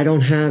said, I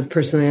don't have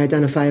personally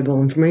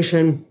identifiable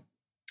information,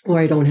 or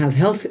I don't have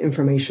health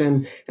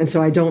information, and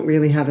so I don't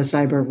really have a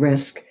cyber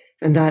risk.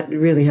 And that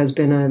really has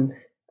been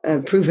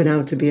proven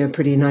out to be a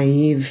pretty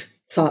naive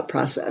thought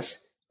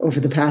process over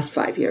the past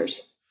 5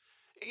 years.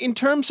 In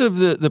terms of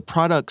the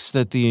products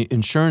that the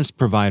insurance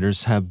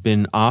providers have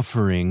been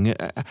offering,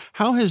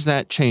 how has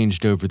that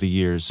changed over the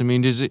years? I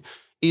mean,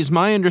 is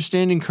my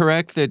understanding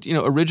correct that,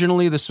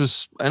 originally this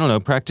was,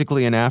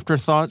 practically an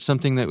afterthought,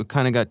 something that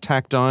kind of got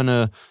tacked on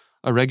a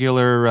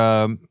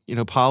regular,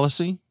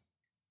 policy?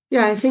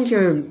 Yeah, I think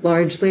you're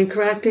largely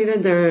correct,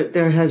 David.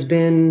 There has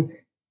been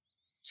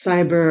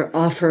cyber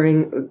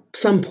offering,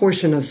 some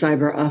portion of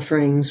cyber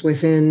offerings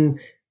within,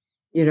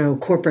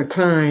 corporate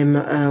crime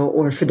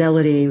or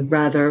fidelity,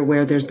 rather,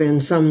 where there's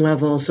been some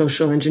level of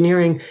social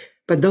engineering.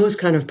 But those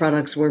kind of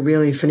products were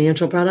really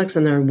financial products,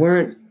 and they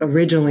weren't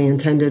originally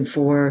intended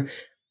for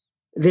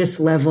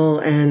this level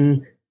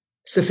and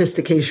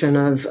sophistication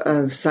of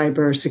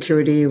cyber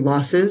security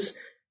losses.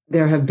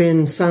 There have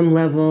been some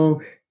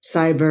level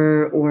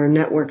cyber or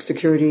network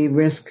security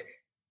risk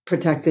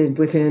protected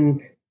within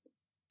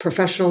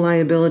professional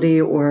liability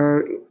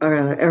or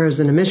errors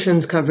and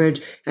omissions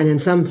coverage, and in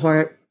some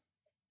part,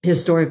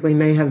 historically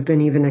may have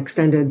been even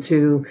extended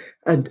to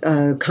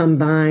a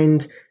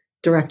combined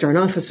director and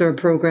officer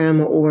program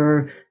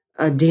or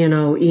a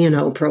D&O,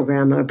 E&O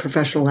program, a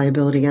professional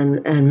liability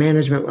and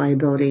management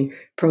liability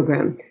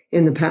program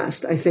in the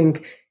past. I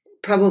think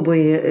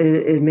probably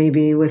it may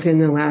be within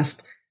the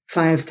last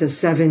 5 to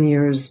 7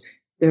 years,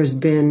 there's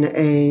been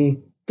a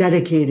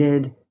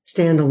dedicated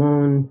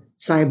standalone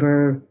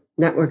cyber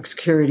network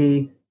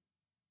security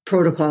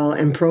protocol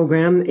and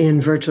program in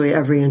virtually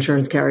every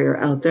insurance carrier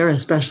out there,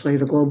 especially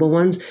the global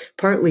ones,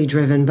 partly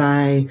driven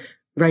by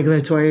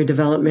regulatory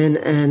development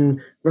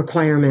and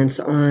requirements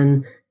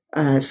on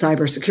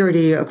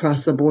cybersecurity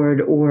across the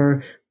board,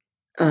 or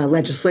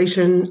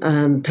legislation,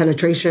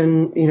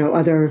 penetration,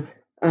 other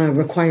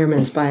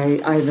requirements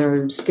by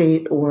either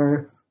state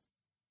or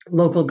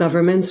local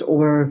governments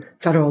or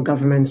federal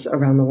governments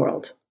around the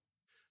world.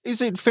 Is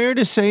it fair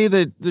to say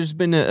that there's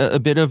been a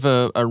bit of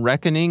a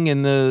reckoning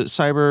in the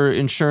cyber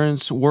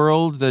insurance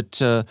world,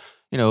 that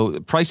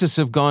prices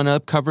have gone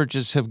up,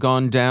 coverages have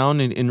gone down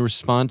in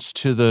response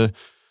to the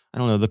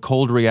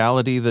cold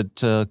reality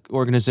that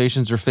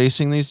organizations are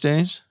facing these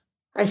days?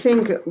 I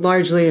think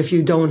largely if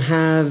you don't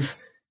have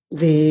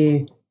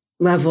the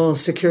level of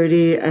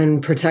security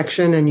and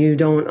protection and you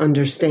don't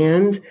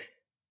understand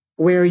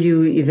where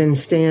you even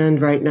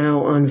stand right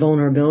now on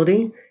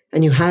vulnerability,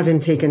 and you haven't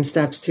taken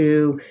steps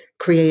to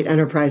create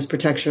enterprise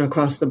protection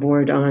across the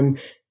board on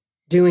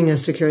doing a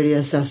security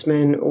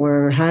assessment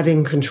or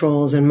having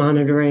controls and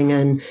monitoring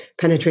and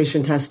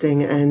penetration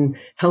testing and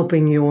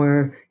helping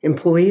your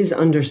employees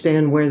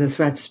understand where the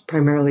threats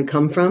primarily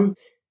come from,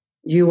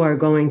 you are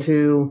going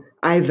to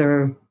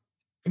either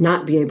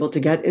not be able to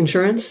get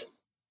insurance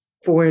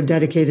for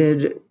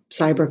dedicated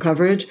cyber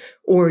coverage,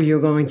 or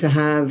you're going to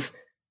have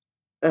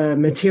a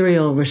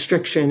material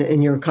restriction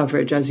in your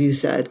coverage, as you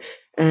said.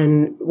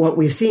 And what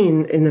we've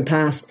seen in the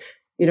past,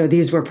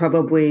 these were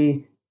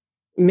probably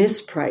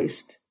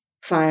mispriced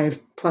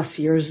 5+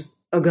 years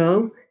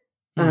ago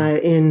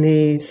in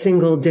the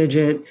single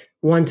digit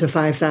 $1,000 to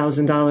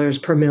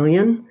 $5,000 per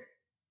million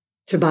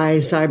to buy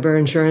cyber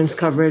insurance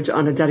coverage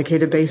on a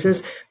dedicated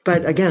basis.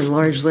 But again,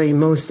 largely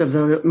most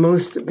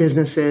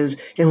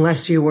businesses,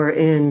 unless you were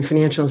in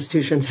financial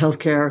institutions,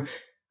 healthcare,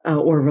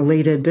 or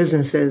related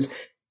businesses,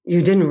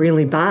 you didn't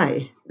really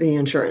buy the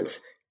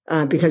insurance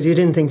because you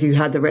didn't think you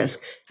had the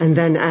risk. And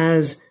then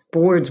as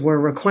boards were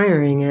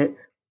requiring it,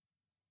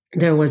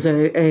 there was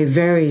a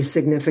very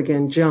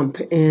significant jump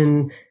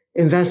in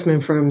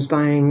investment firms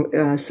buying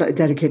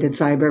dedicated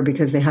cyber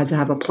because they had to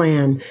have a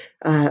plan.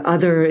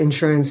 Other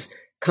insurance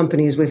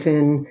companies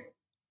within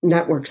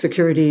network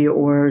security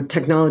or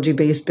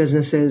technology-based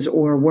businesses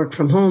or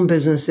work-from-home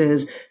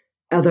businesses,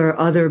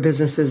 other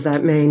businesses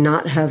that may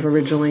not have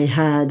originally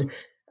had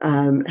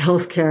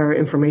healthcare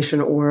information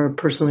or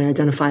personally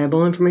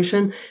identifiable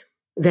information,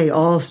 they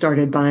all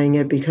started buying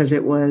it because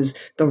it was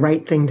the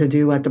right thing to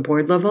do at the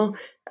board level,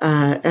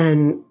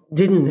 and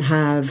didn't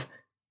have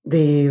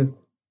the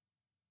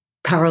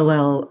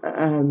parallel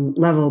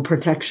level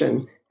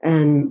protection.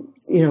 And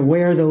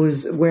where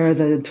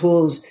the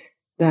tools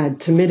that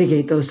to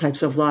mitigate those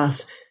types of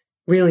loss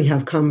really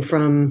have come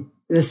from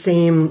the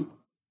same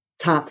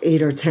top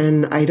 8 or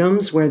 10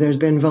 items where there's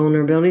been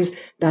vulnerabilities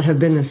that have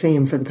been the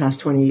same for the past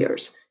 20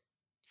 years.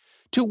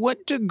 To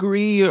what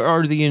degree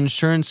are the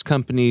insurance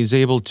companies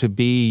able to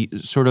be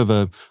sort of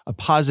a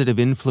positive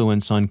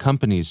influence on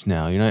companies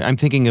now? I'm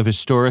thinking of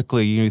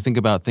historically, you think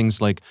about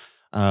things like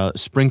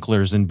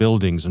sprinklers in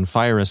buildings and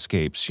fire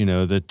escapes,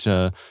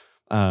 that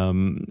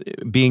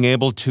being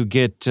able to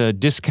get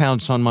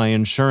discounts on my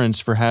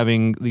insurance for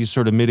having these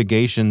sort of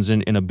mitigations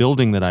in a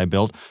building that I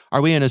built.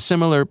 Are we in a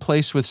similar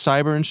place with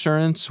cyber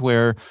insurance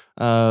where,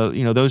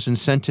 those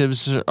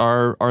incentives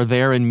are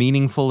there and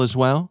meaningful as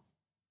well?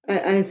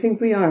 I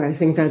think we are. I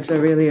think that's a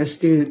really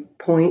astute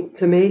point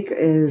to make,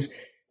 is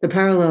the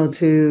parallel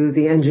to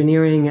the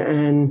engineering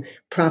and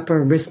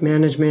proper risk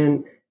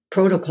management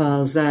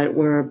protocols that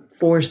were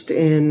forced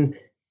in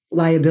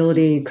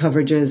liability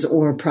coverages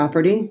or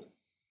property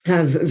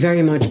have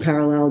very much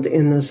paralleled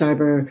in the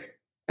cyber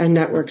and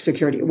network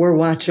security. We're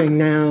watching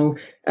now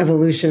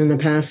evolution in the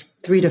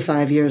past 3 to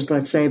 5 years,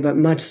 let's say, but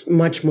much,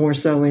 much more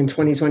so in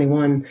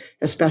 2021,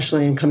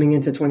 especially, and coming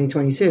into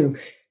 2022.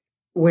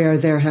 Where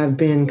there have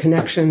been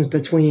connections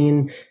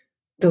between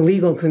the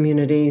legal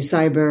community,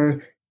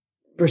 cyber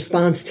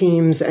response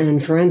teams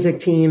and forensic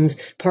teams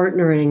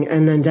partnering,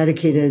 and then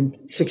dedicated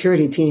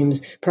security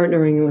teams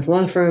partnering with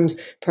law firms,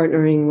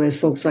 partnering with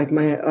folks like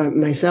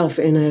myself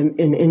in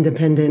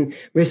independent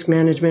risk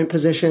management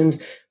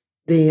positions,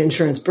 the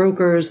insurance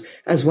brokers,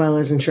 as well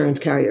as insurance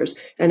carriers.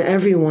 And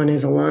everyone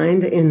is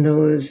aligned in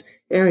those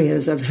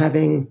areas of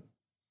having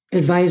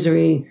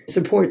advisory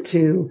support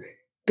to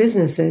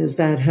businesses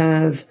that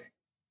have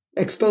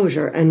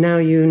exposure. And now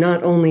you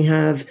not only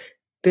have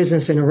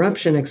business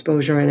interruption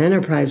exposure and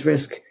enterprise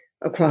risk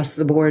across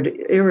the board,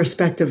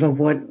 irrespective of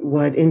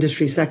what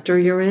industry sector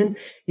you're in,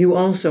 you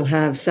also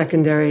have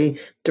secondary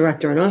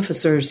director and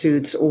officer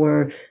suits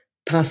or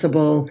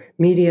possible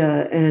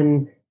media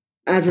and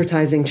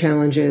advertising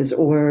challenges,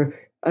 or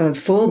a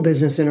full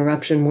business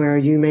interruption where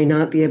you may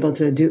not be able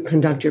to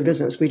conduct your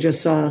business. We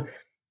just saw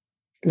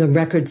the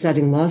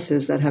record-setting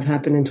losses that have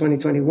happened in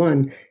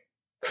 2021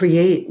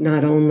 create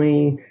not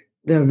only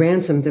the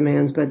ransom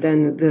demands, but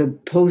then the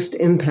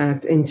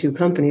post-impact into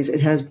companies.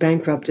 It has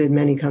bankrupted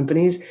many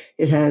companies.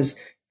 It has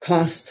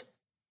cost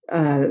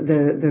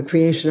the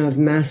creation of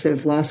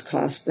massive loss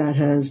costs that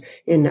has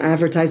in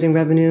advertising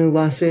revenue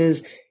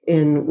losses,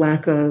 in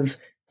lack of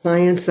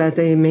clients that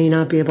they may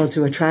not be able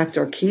to attract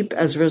or keep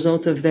as a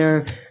result of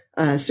their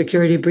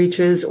security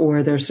breaches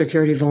or their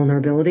security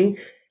vulnerability.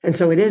 And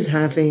so it is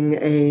having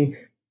a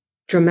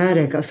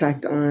dramatic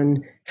effect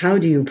on how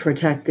do you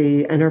protect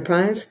the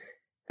enterprise.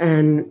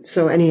 And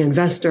so any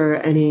investor,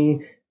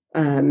 any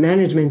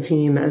management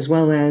team, as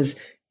well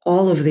as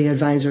all of the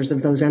advisors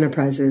of those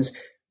enterprises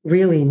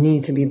really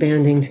need to be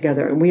banding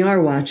together. And we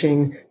are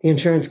watching the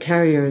insurance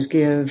carriers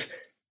give,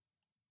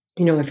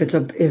 if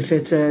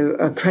it's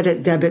a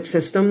credit debit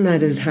system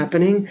that is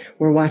happening,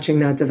 we're watching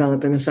that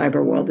develop in the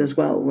cyber world as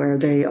well, where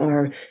they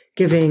are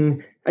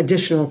giving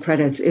additional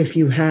credits if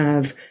you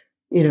have,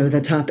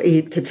 the top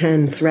 8 to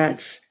 10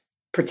 threats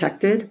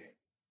protected.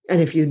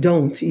 And if you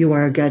don't, you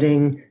are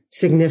getting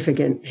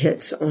significant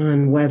hits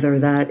on whether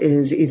that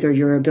is either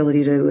your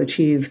ability to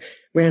achieve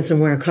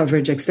ransomware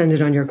coverage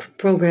extended on your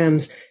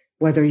programs,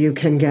 whether you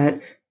can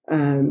get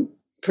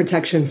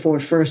protection for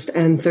first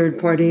and third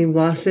party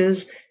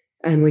losses.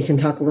 And we can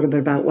talk a little bit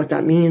about what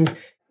that means,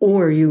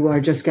 or you are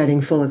just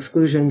getting full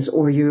exclusions,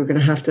 or you're going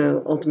to have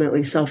to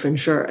ultimately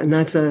self-insure. And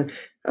that's a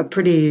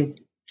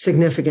pretty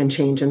significant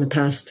change in the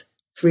past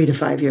 3 to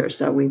 5 years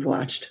that we've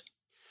watched.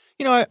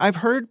 I've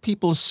heard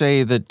people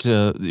say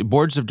that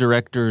boards of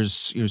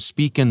directors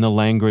speak in the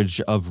language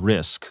of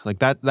risk, like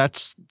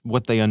that's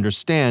what they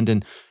understand,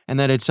 and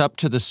that it's up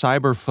to the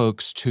cyber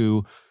folks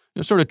to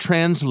sort of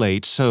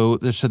translate so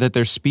that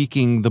they're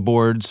speaking the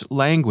board's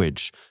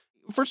language.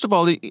 First of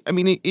all,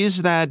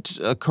 is that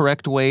a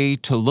correct way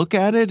to look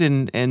at it,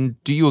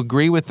 and do you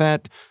agree with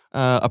that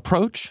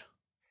approach?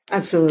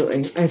 Absolutely.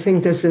 I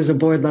think this is a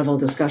board level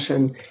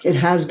discussion. It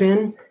has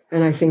been,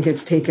 and I think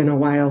it's taken a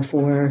while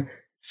for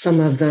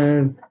some of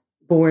the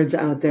boards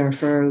out there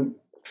for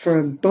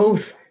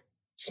both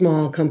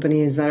small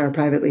companies that are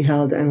privately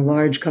held and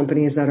large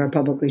companies that are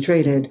publicly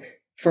traded,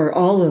 for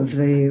all of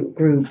the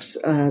groups,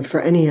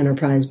 for any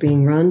enterprise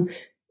being run,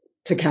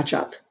 to catch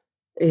up.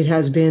 It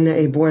has been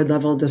a board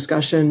level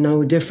discussion,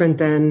 no different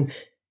than,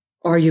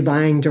 are you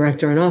buying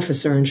director and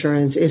officer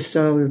insurance? If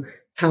so,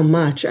 how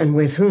much and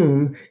with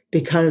whom?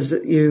 Because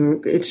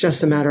it's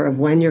just a matter of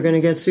when you're going to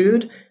get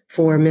sued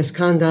for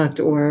misconduct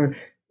or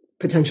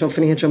potential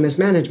financial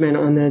mismanagement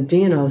on the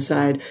D&O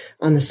side.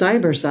 On the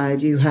cyber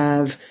side, you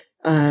have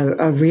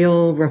a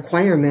real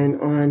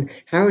requirement on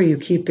how are you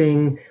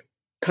keeping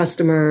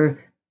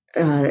customer,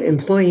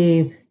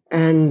 employee,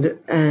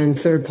 and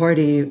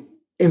third-party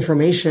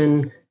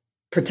information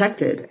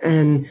protected.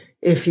 And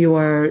if you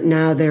are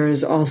now, there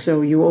is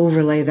also, you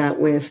overlay that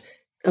with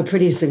a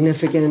pretty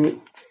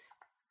significant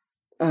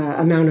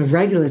amount of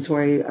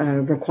regulatory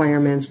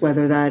requirements,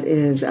 whether that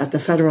is at the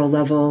federal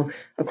level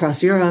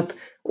across Europe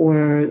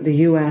or the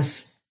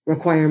U.S.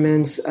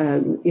 requirements.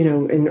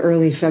 In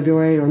early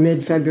February or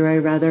mid-February,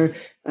 rather,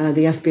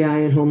 the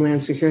FBI and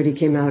Homeland Security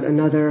came out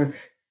another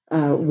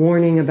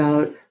warning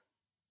about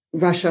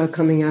Russia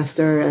coming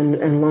after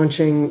and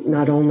launching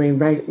not only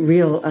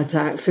real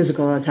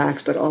physical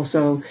attacks, but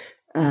also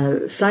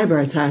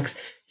cyber attacks.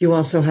 You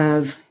also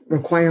have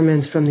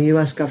requirements from the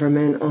U.S.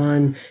 government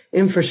on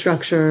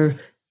infrastructure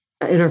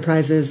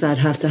enterprises that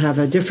have to have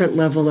a different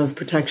level of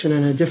protection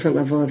and a different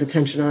level of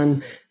attention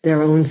on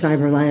their own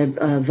cyber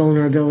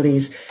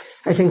vulnerabilities.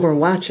 I think we're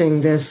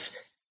watching this.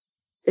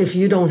 If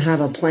you don't have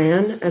a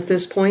plan at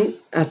this point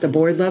at the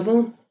board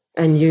level,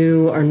 and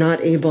you are not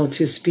able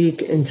to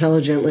speak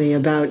intelligently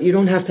about, you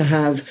don't have to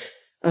have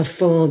a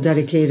full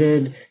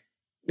dedicated,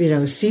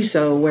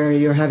 CISO where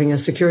you're having a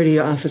security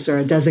officer,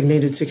 a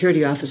designated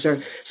security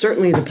officer.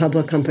 Certainly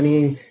the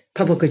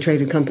publicly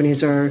traded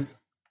companies are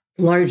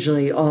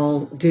largely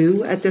all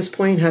do at this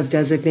point have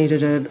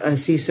designated a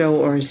CISO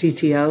or a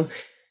CTO.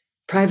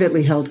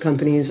 Privately held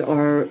companies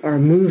are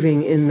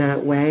moving in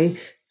that way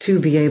to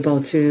be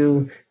able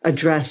to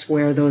address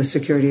where those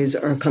securities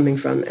are coming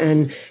from.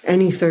 And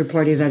any third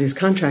party that is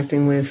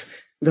contracting with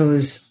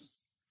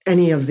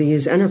any of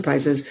these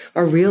enterprises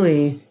are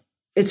really,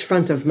 it's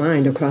front of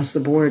mind across the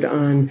board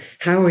on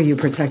how are you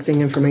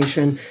protecting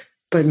information,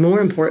 but more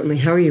importantly,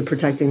 how are you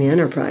protecting the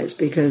enterprise?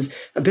 Because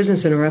a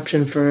business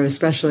interruption for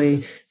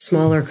especially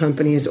smaller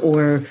companies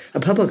or a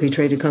publicly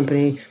traded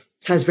company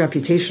has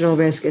reputational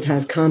risk. It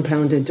has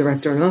compounded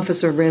director and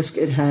officer risk.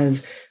 It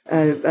has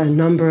a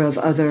number of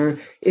other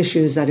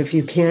issues that if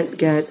you can't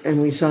get,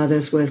 and we saw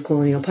this with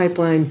Colonial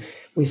Pipeline,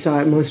 we saw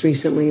it most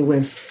recently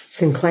with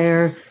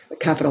Sinclair,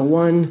 Capital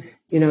One,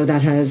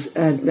 that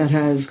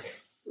has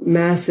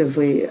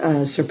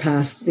massively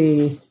surpassed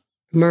the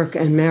Merck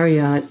and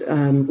Marriott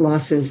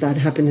losses that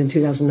happened in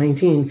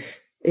 2019.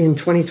 In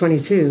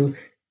 2022,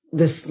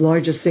 this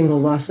largest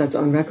single loss that's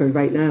on record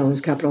right now is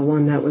Capital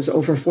One. That was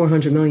over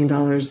 $400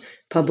 million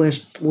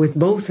published, with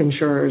both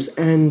insurers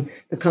and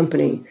the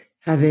company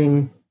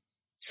having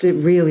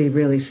really,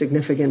 really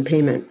significant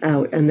payment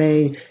out. And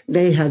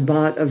they had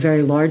bought a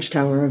very large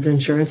tower of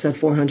insurance at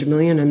 $400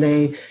 million, and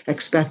they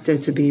expect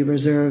it to be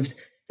reserved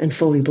and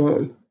fully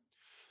blown.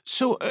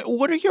 So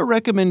what are your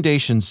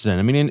recommendations then?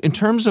 I mean, in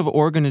terms of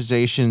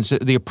organizations,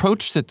 the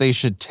approach that they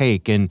should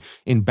take in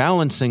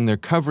balancing their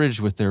coverage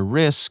with their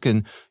risk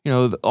and,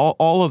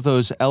 all of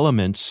those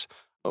elements,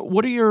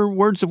 what are your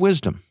words of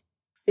wisdom?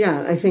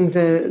 Yeah, I think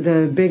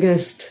the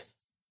biggest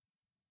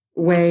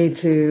way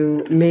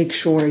to make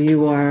sure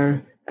you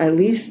are at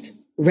least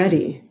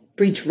ready,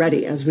 breach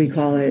ready, as we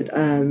call it,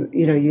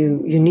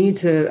 you need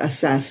to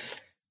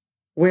assess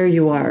where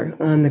you are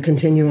on the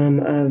continuum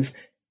of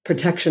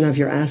protection of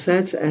your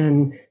assets.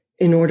 And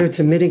in order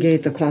to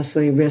mitigate the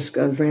costly risk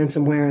of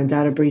ransomware and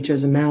data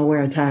breaches and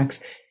malware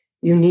attacks,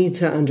 you need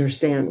to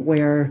understand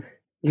where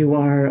you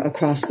are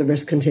across the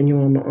risk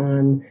continuum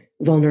on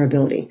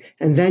vulnerability.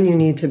 And then you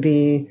need to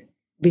be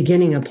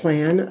beginning a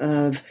plan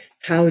of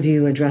how do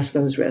you address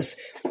those risks,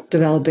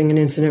 developing an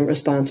incident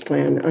response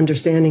plan,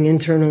 understanding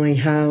internally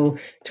how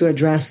to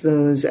address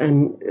those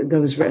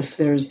risks.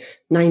 There's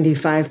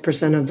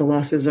 95% of the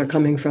losses are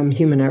coming from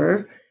human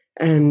error.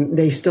 And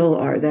they still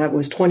are. That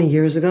was 20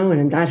 years ago,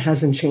 and that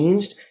hasn't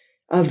changed.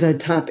 Of the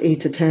top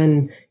 8 to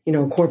 10,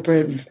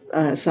 corporate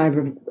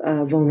cyber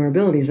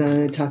vulnerabilities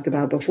that I talked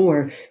about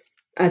before,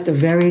 at the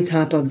very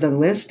top of the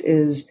list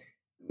is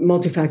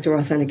multi-factor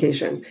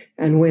authentication.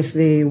 And with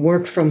the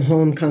work from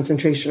home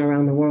concentration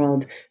around the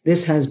world,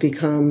 this has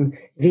become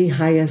the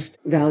highest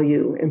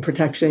value in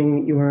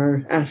protecting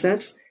your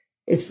assets.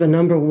 It's the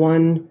number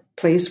one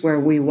place where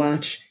we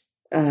watch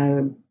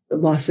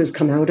losses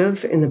come out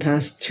of in the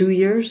past 2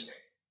 years.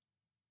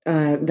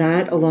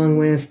 That, along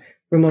with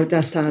remote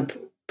desktop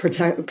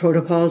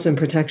protocols and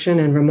protection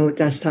and remote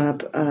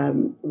desktop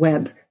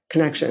web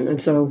connection.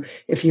 And so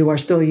if you are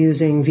still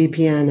using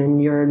VPN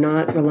and you're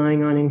not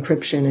relying on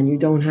encryption and you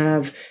don't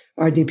have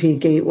RDP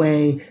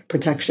gateway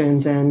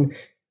protections and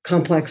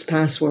complex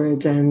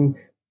passwords and,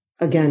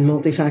 again,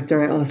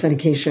 multi-factor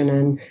authentication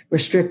and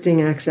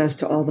restricting access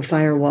to all the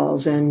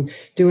firewalls and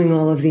doing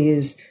all of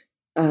these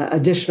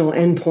additional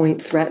endpoint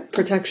threat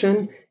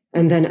protection,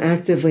 and then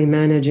actively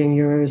managing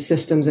your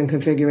systems and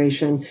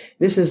configuration.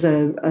 This is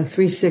a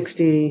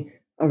 360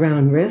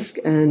 around risk.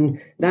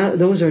 And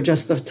those are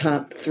just the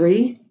top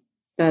 3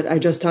 that I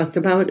just talked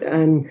about,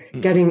 and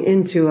getting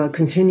into a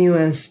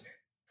continuous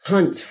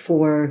hunt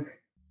for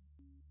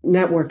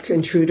network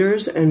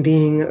intruders and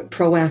being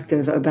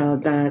proactive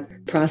about that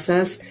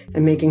process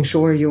and making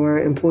sure your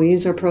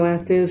employees are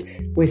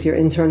proactive with your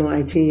internal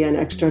IT and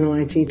external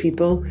IT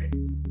people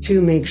to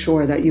make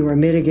sure that you are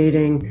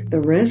mitigating the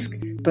risk,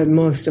 but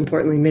most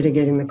importantly,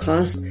 mitigating the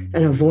cost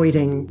and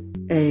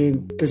avoiding a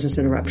business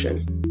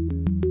interruption.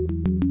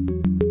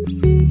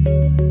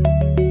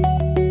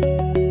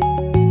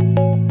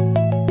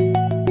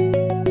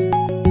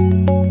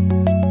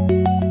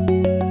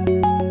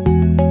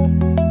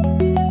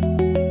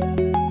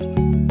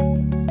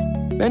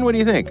 Ben, what do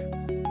you think?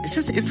 It's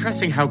just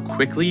interesting how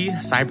quickly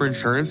cyber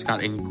insurance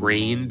got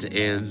ingrained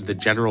in the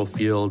general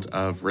field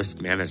of risk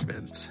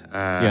management.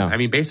 I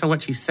mean, based on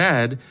what she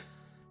said,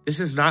 this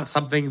is not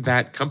something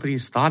that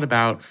companies thought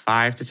about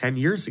 5 to 10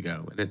 years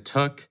ago. And it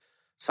took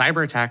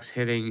cyber attacks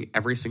hitting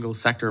every single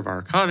sector of our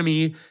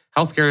economy,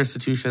 healthcare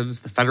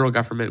institutions, the federal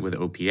government with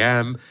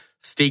OPM,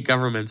 state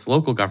governments,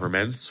 local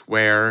governments,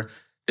 where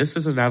this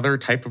is another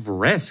type of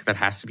risk that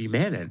has to be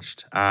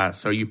managed.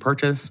 So you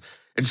purchase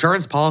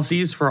insurance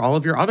policies for all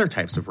of your other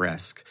types of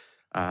risk.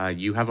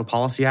 You have a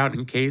policy out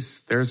in case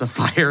there's a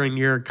fire in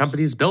your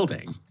company's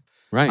building.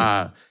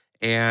 Right.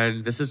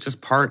 And this is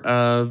just part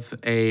of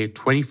a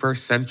 21st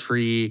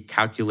century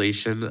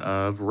calculation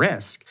of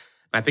risk.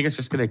 And I think it's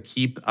just going to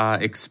keep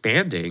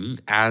expanding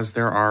as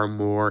there are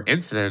more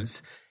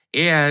incidents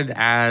and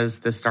as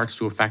this starts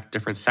to affect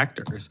different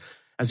sectors.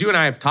 As you and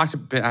I have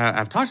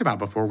talked about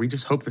before, we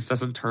just hope this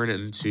doesn't turn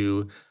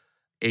into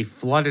a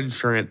flood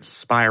insurance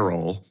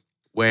spiral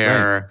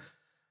where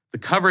the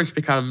coverage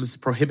becomes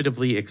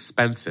prohibitively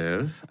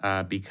expensive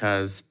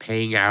because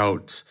paying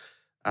out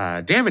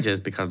damages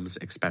becomes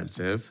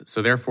expensive.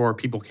 So therefore,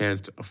 people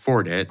can't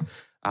afford it.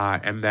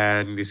 And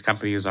then these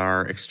companies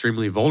are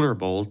extremely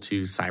vulnerable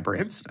to cyber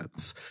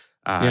incidents.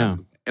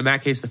 In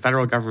that case, the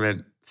federal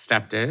government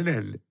stepped in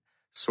and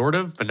sort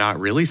of, but not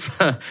really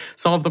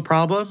solved the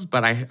problem.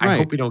 But I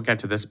hope we don't get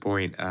to this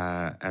point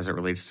as it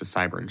relates to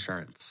cyber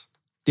insurance.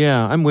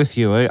 Yeah, I'm with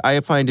you. I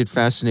find it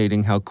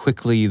fascinating how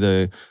quickly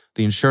the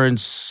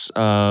insurance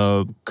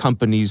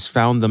companies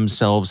found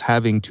themselves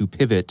having to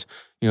pivot,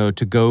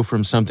 to go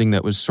from something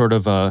that was sort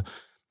of a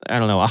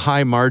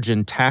high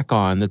margin tack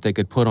on that they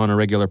could put on a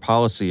regular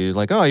policy.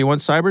 Like, oh, you want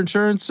cyber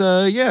insurance?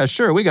 Yeah,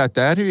 sure, we got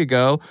that. Here you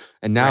go.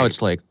 And now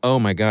it's like, oh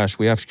my gosh,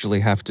 we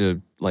actually have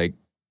to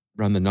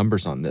run the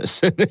numbers on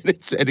this, and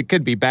it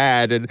could be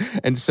bad.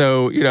 And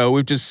so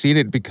we've just seen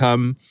it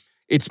become.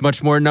 It's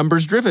much more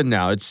numbers driven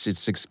now.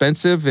 It's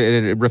expensive,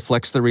 and it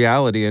reflects the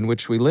reality in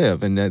which we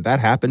live, and that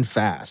happened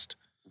fast.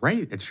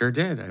 Right, it sure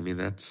did. I mean,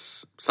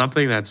 that's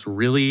something that's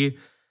really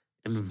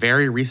in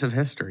very recent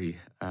history.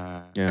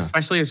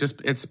 Especially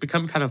it's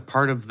become kind of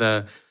part of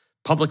the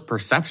public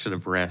perception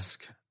of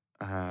risk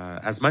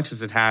as much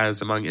as it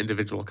has among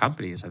individual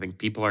companies. I think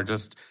people are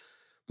just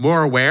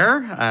more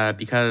aware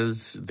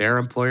because their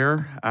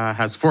employer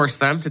has forced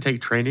them to take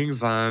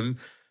trainings on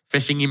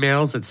phishing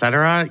emails, et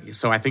cetera.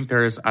 So I think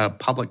there's a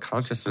public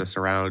consciousness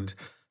around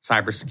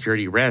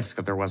cybersecurity risk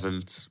that there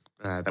wasn't,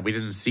 that we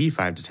didn't see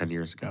 5 to 10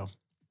 years ago.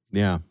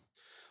 Yeah.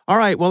 All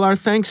right. Well, our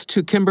thanks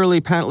to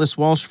Kimberly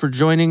Patlis-Walsh for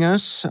joining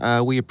us.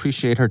 We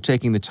appreciate her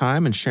taking the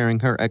time and sharing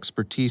her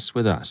expertise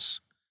with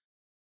us.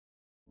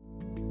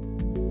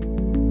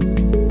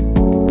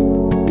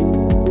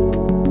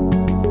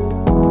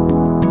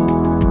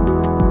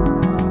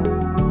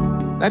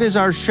 That is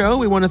our show.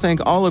 We want to thank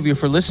all of you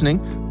for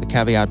listening. The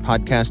Caveat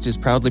podcast is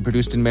proudly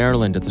produced in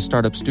Maryland at the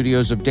startup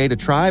studios of Data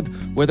Tribe,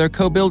 where they're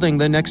co-building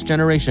the next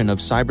generation of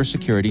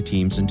cybersecurity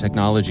teams and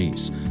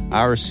technologies.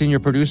 Our senior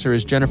producer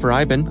is Jennifer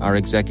Eiben. Our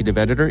executive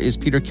editor is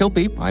Peter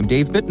Kilpie. I'm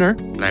Dave Bittner.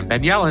 And I'm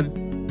Ben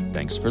Yellen.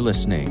 Thanks for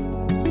listening.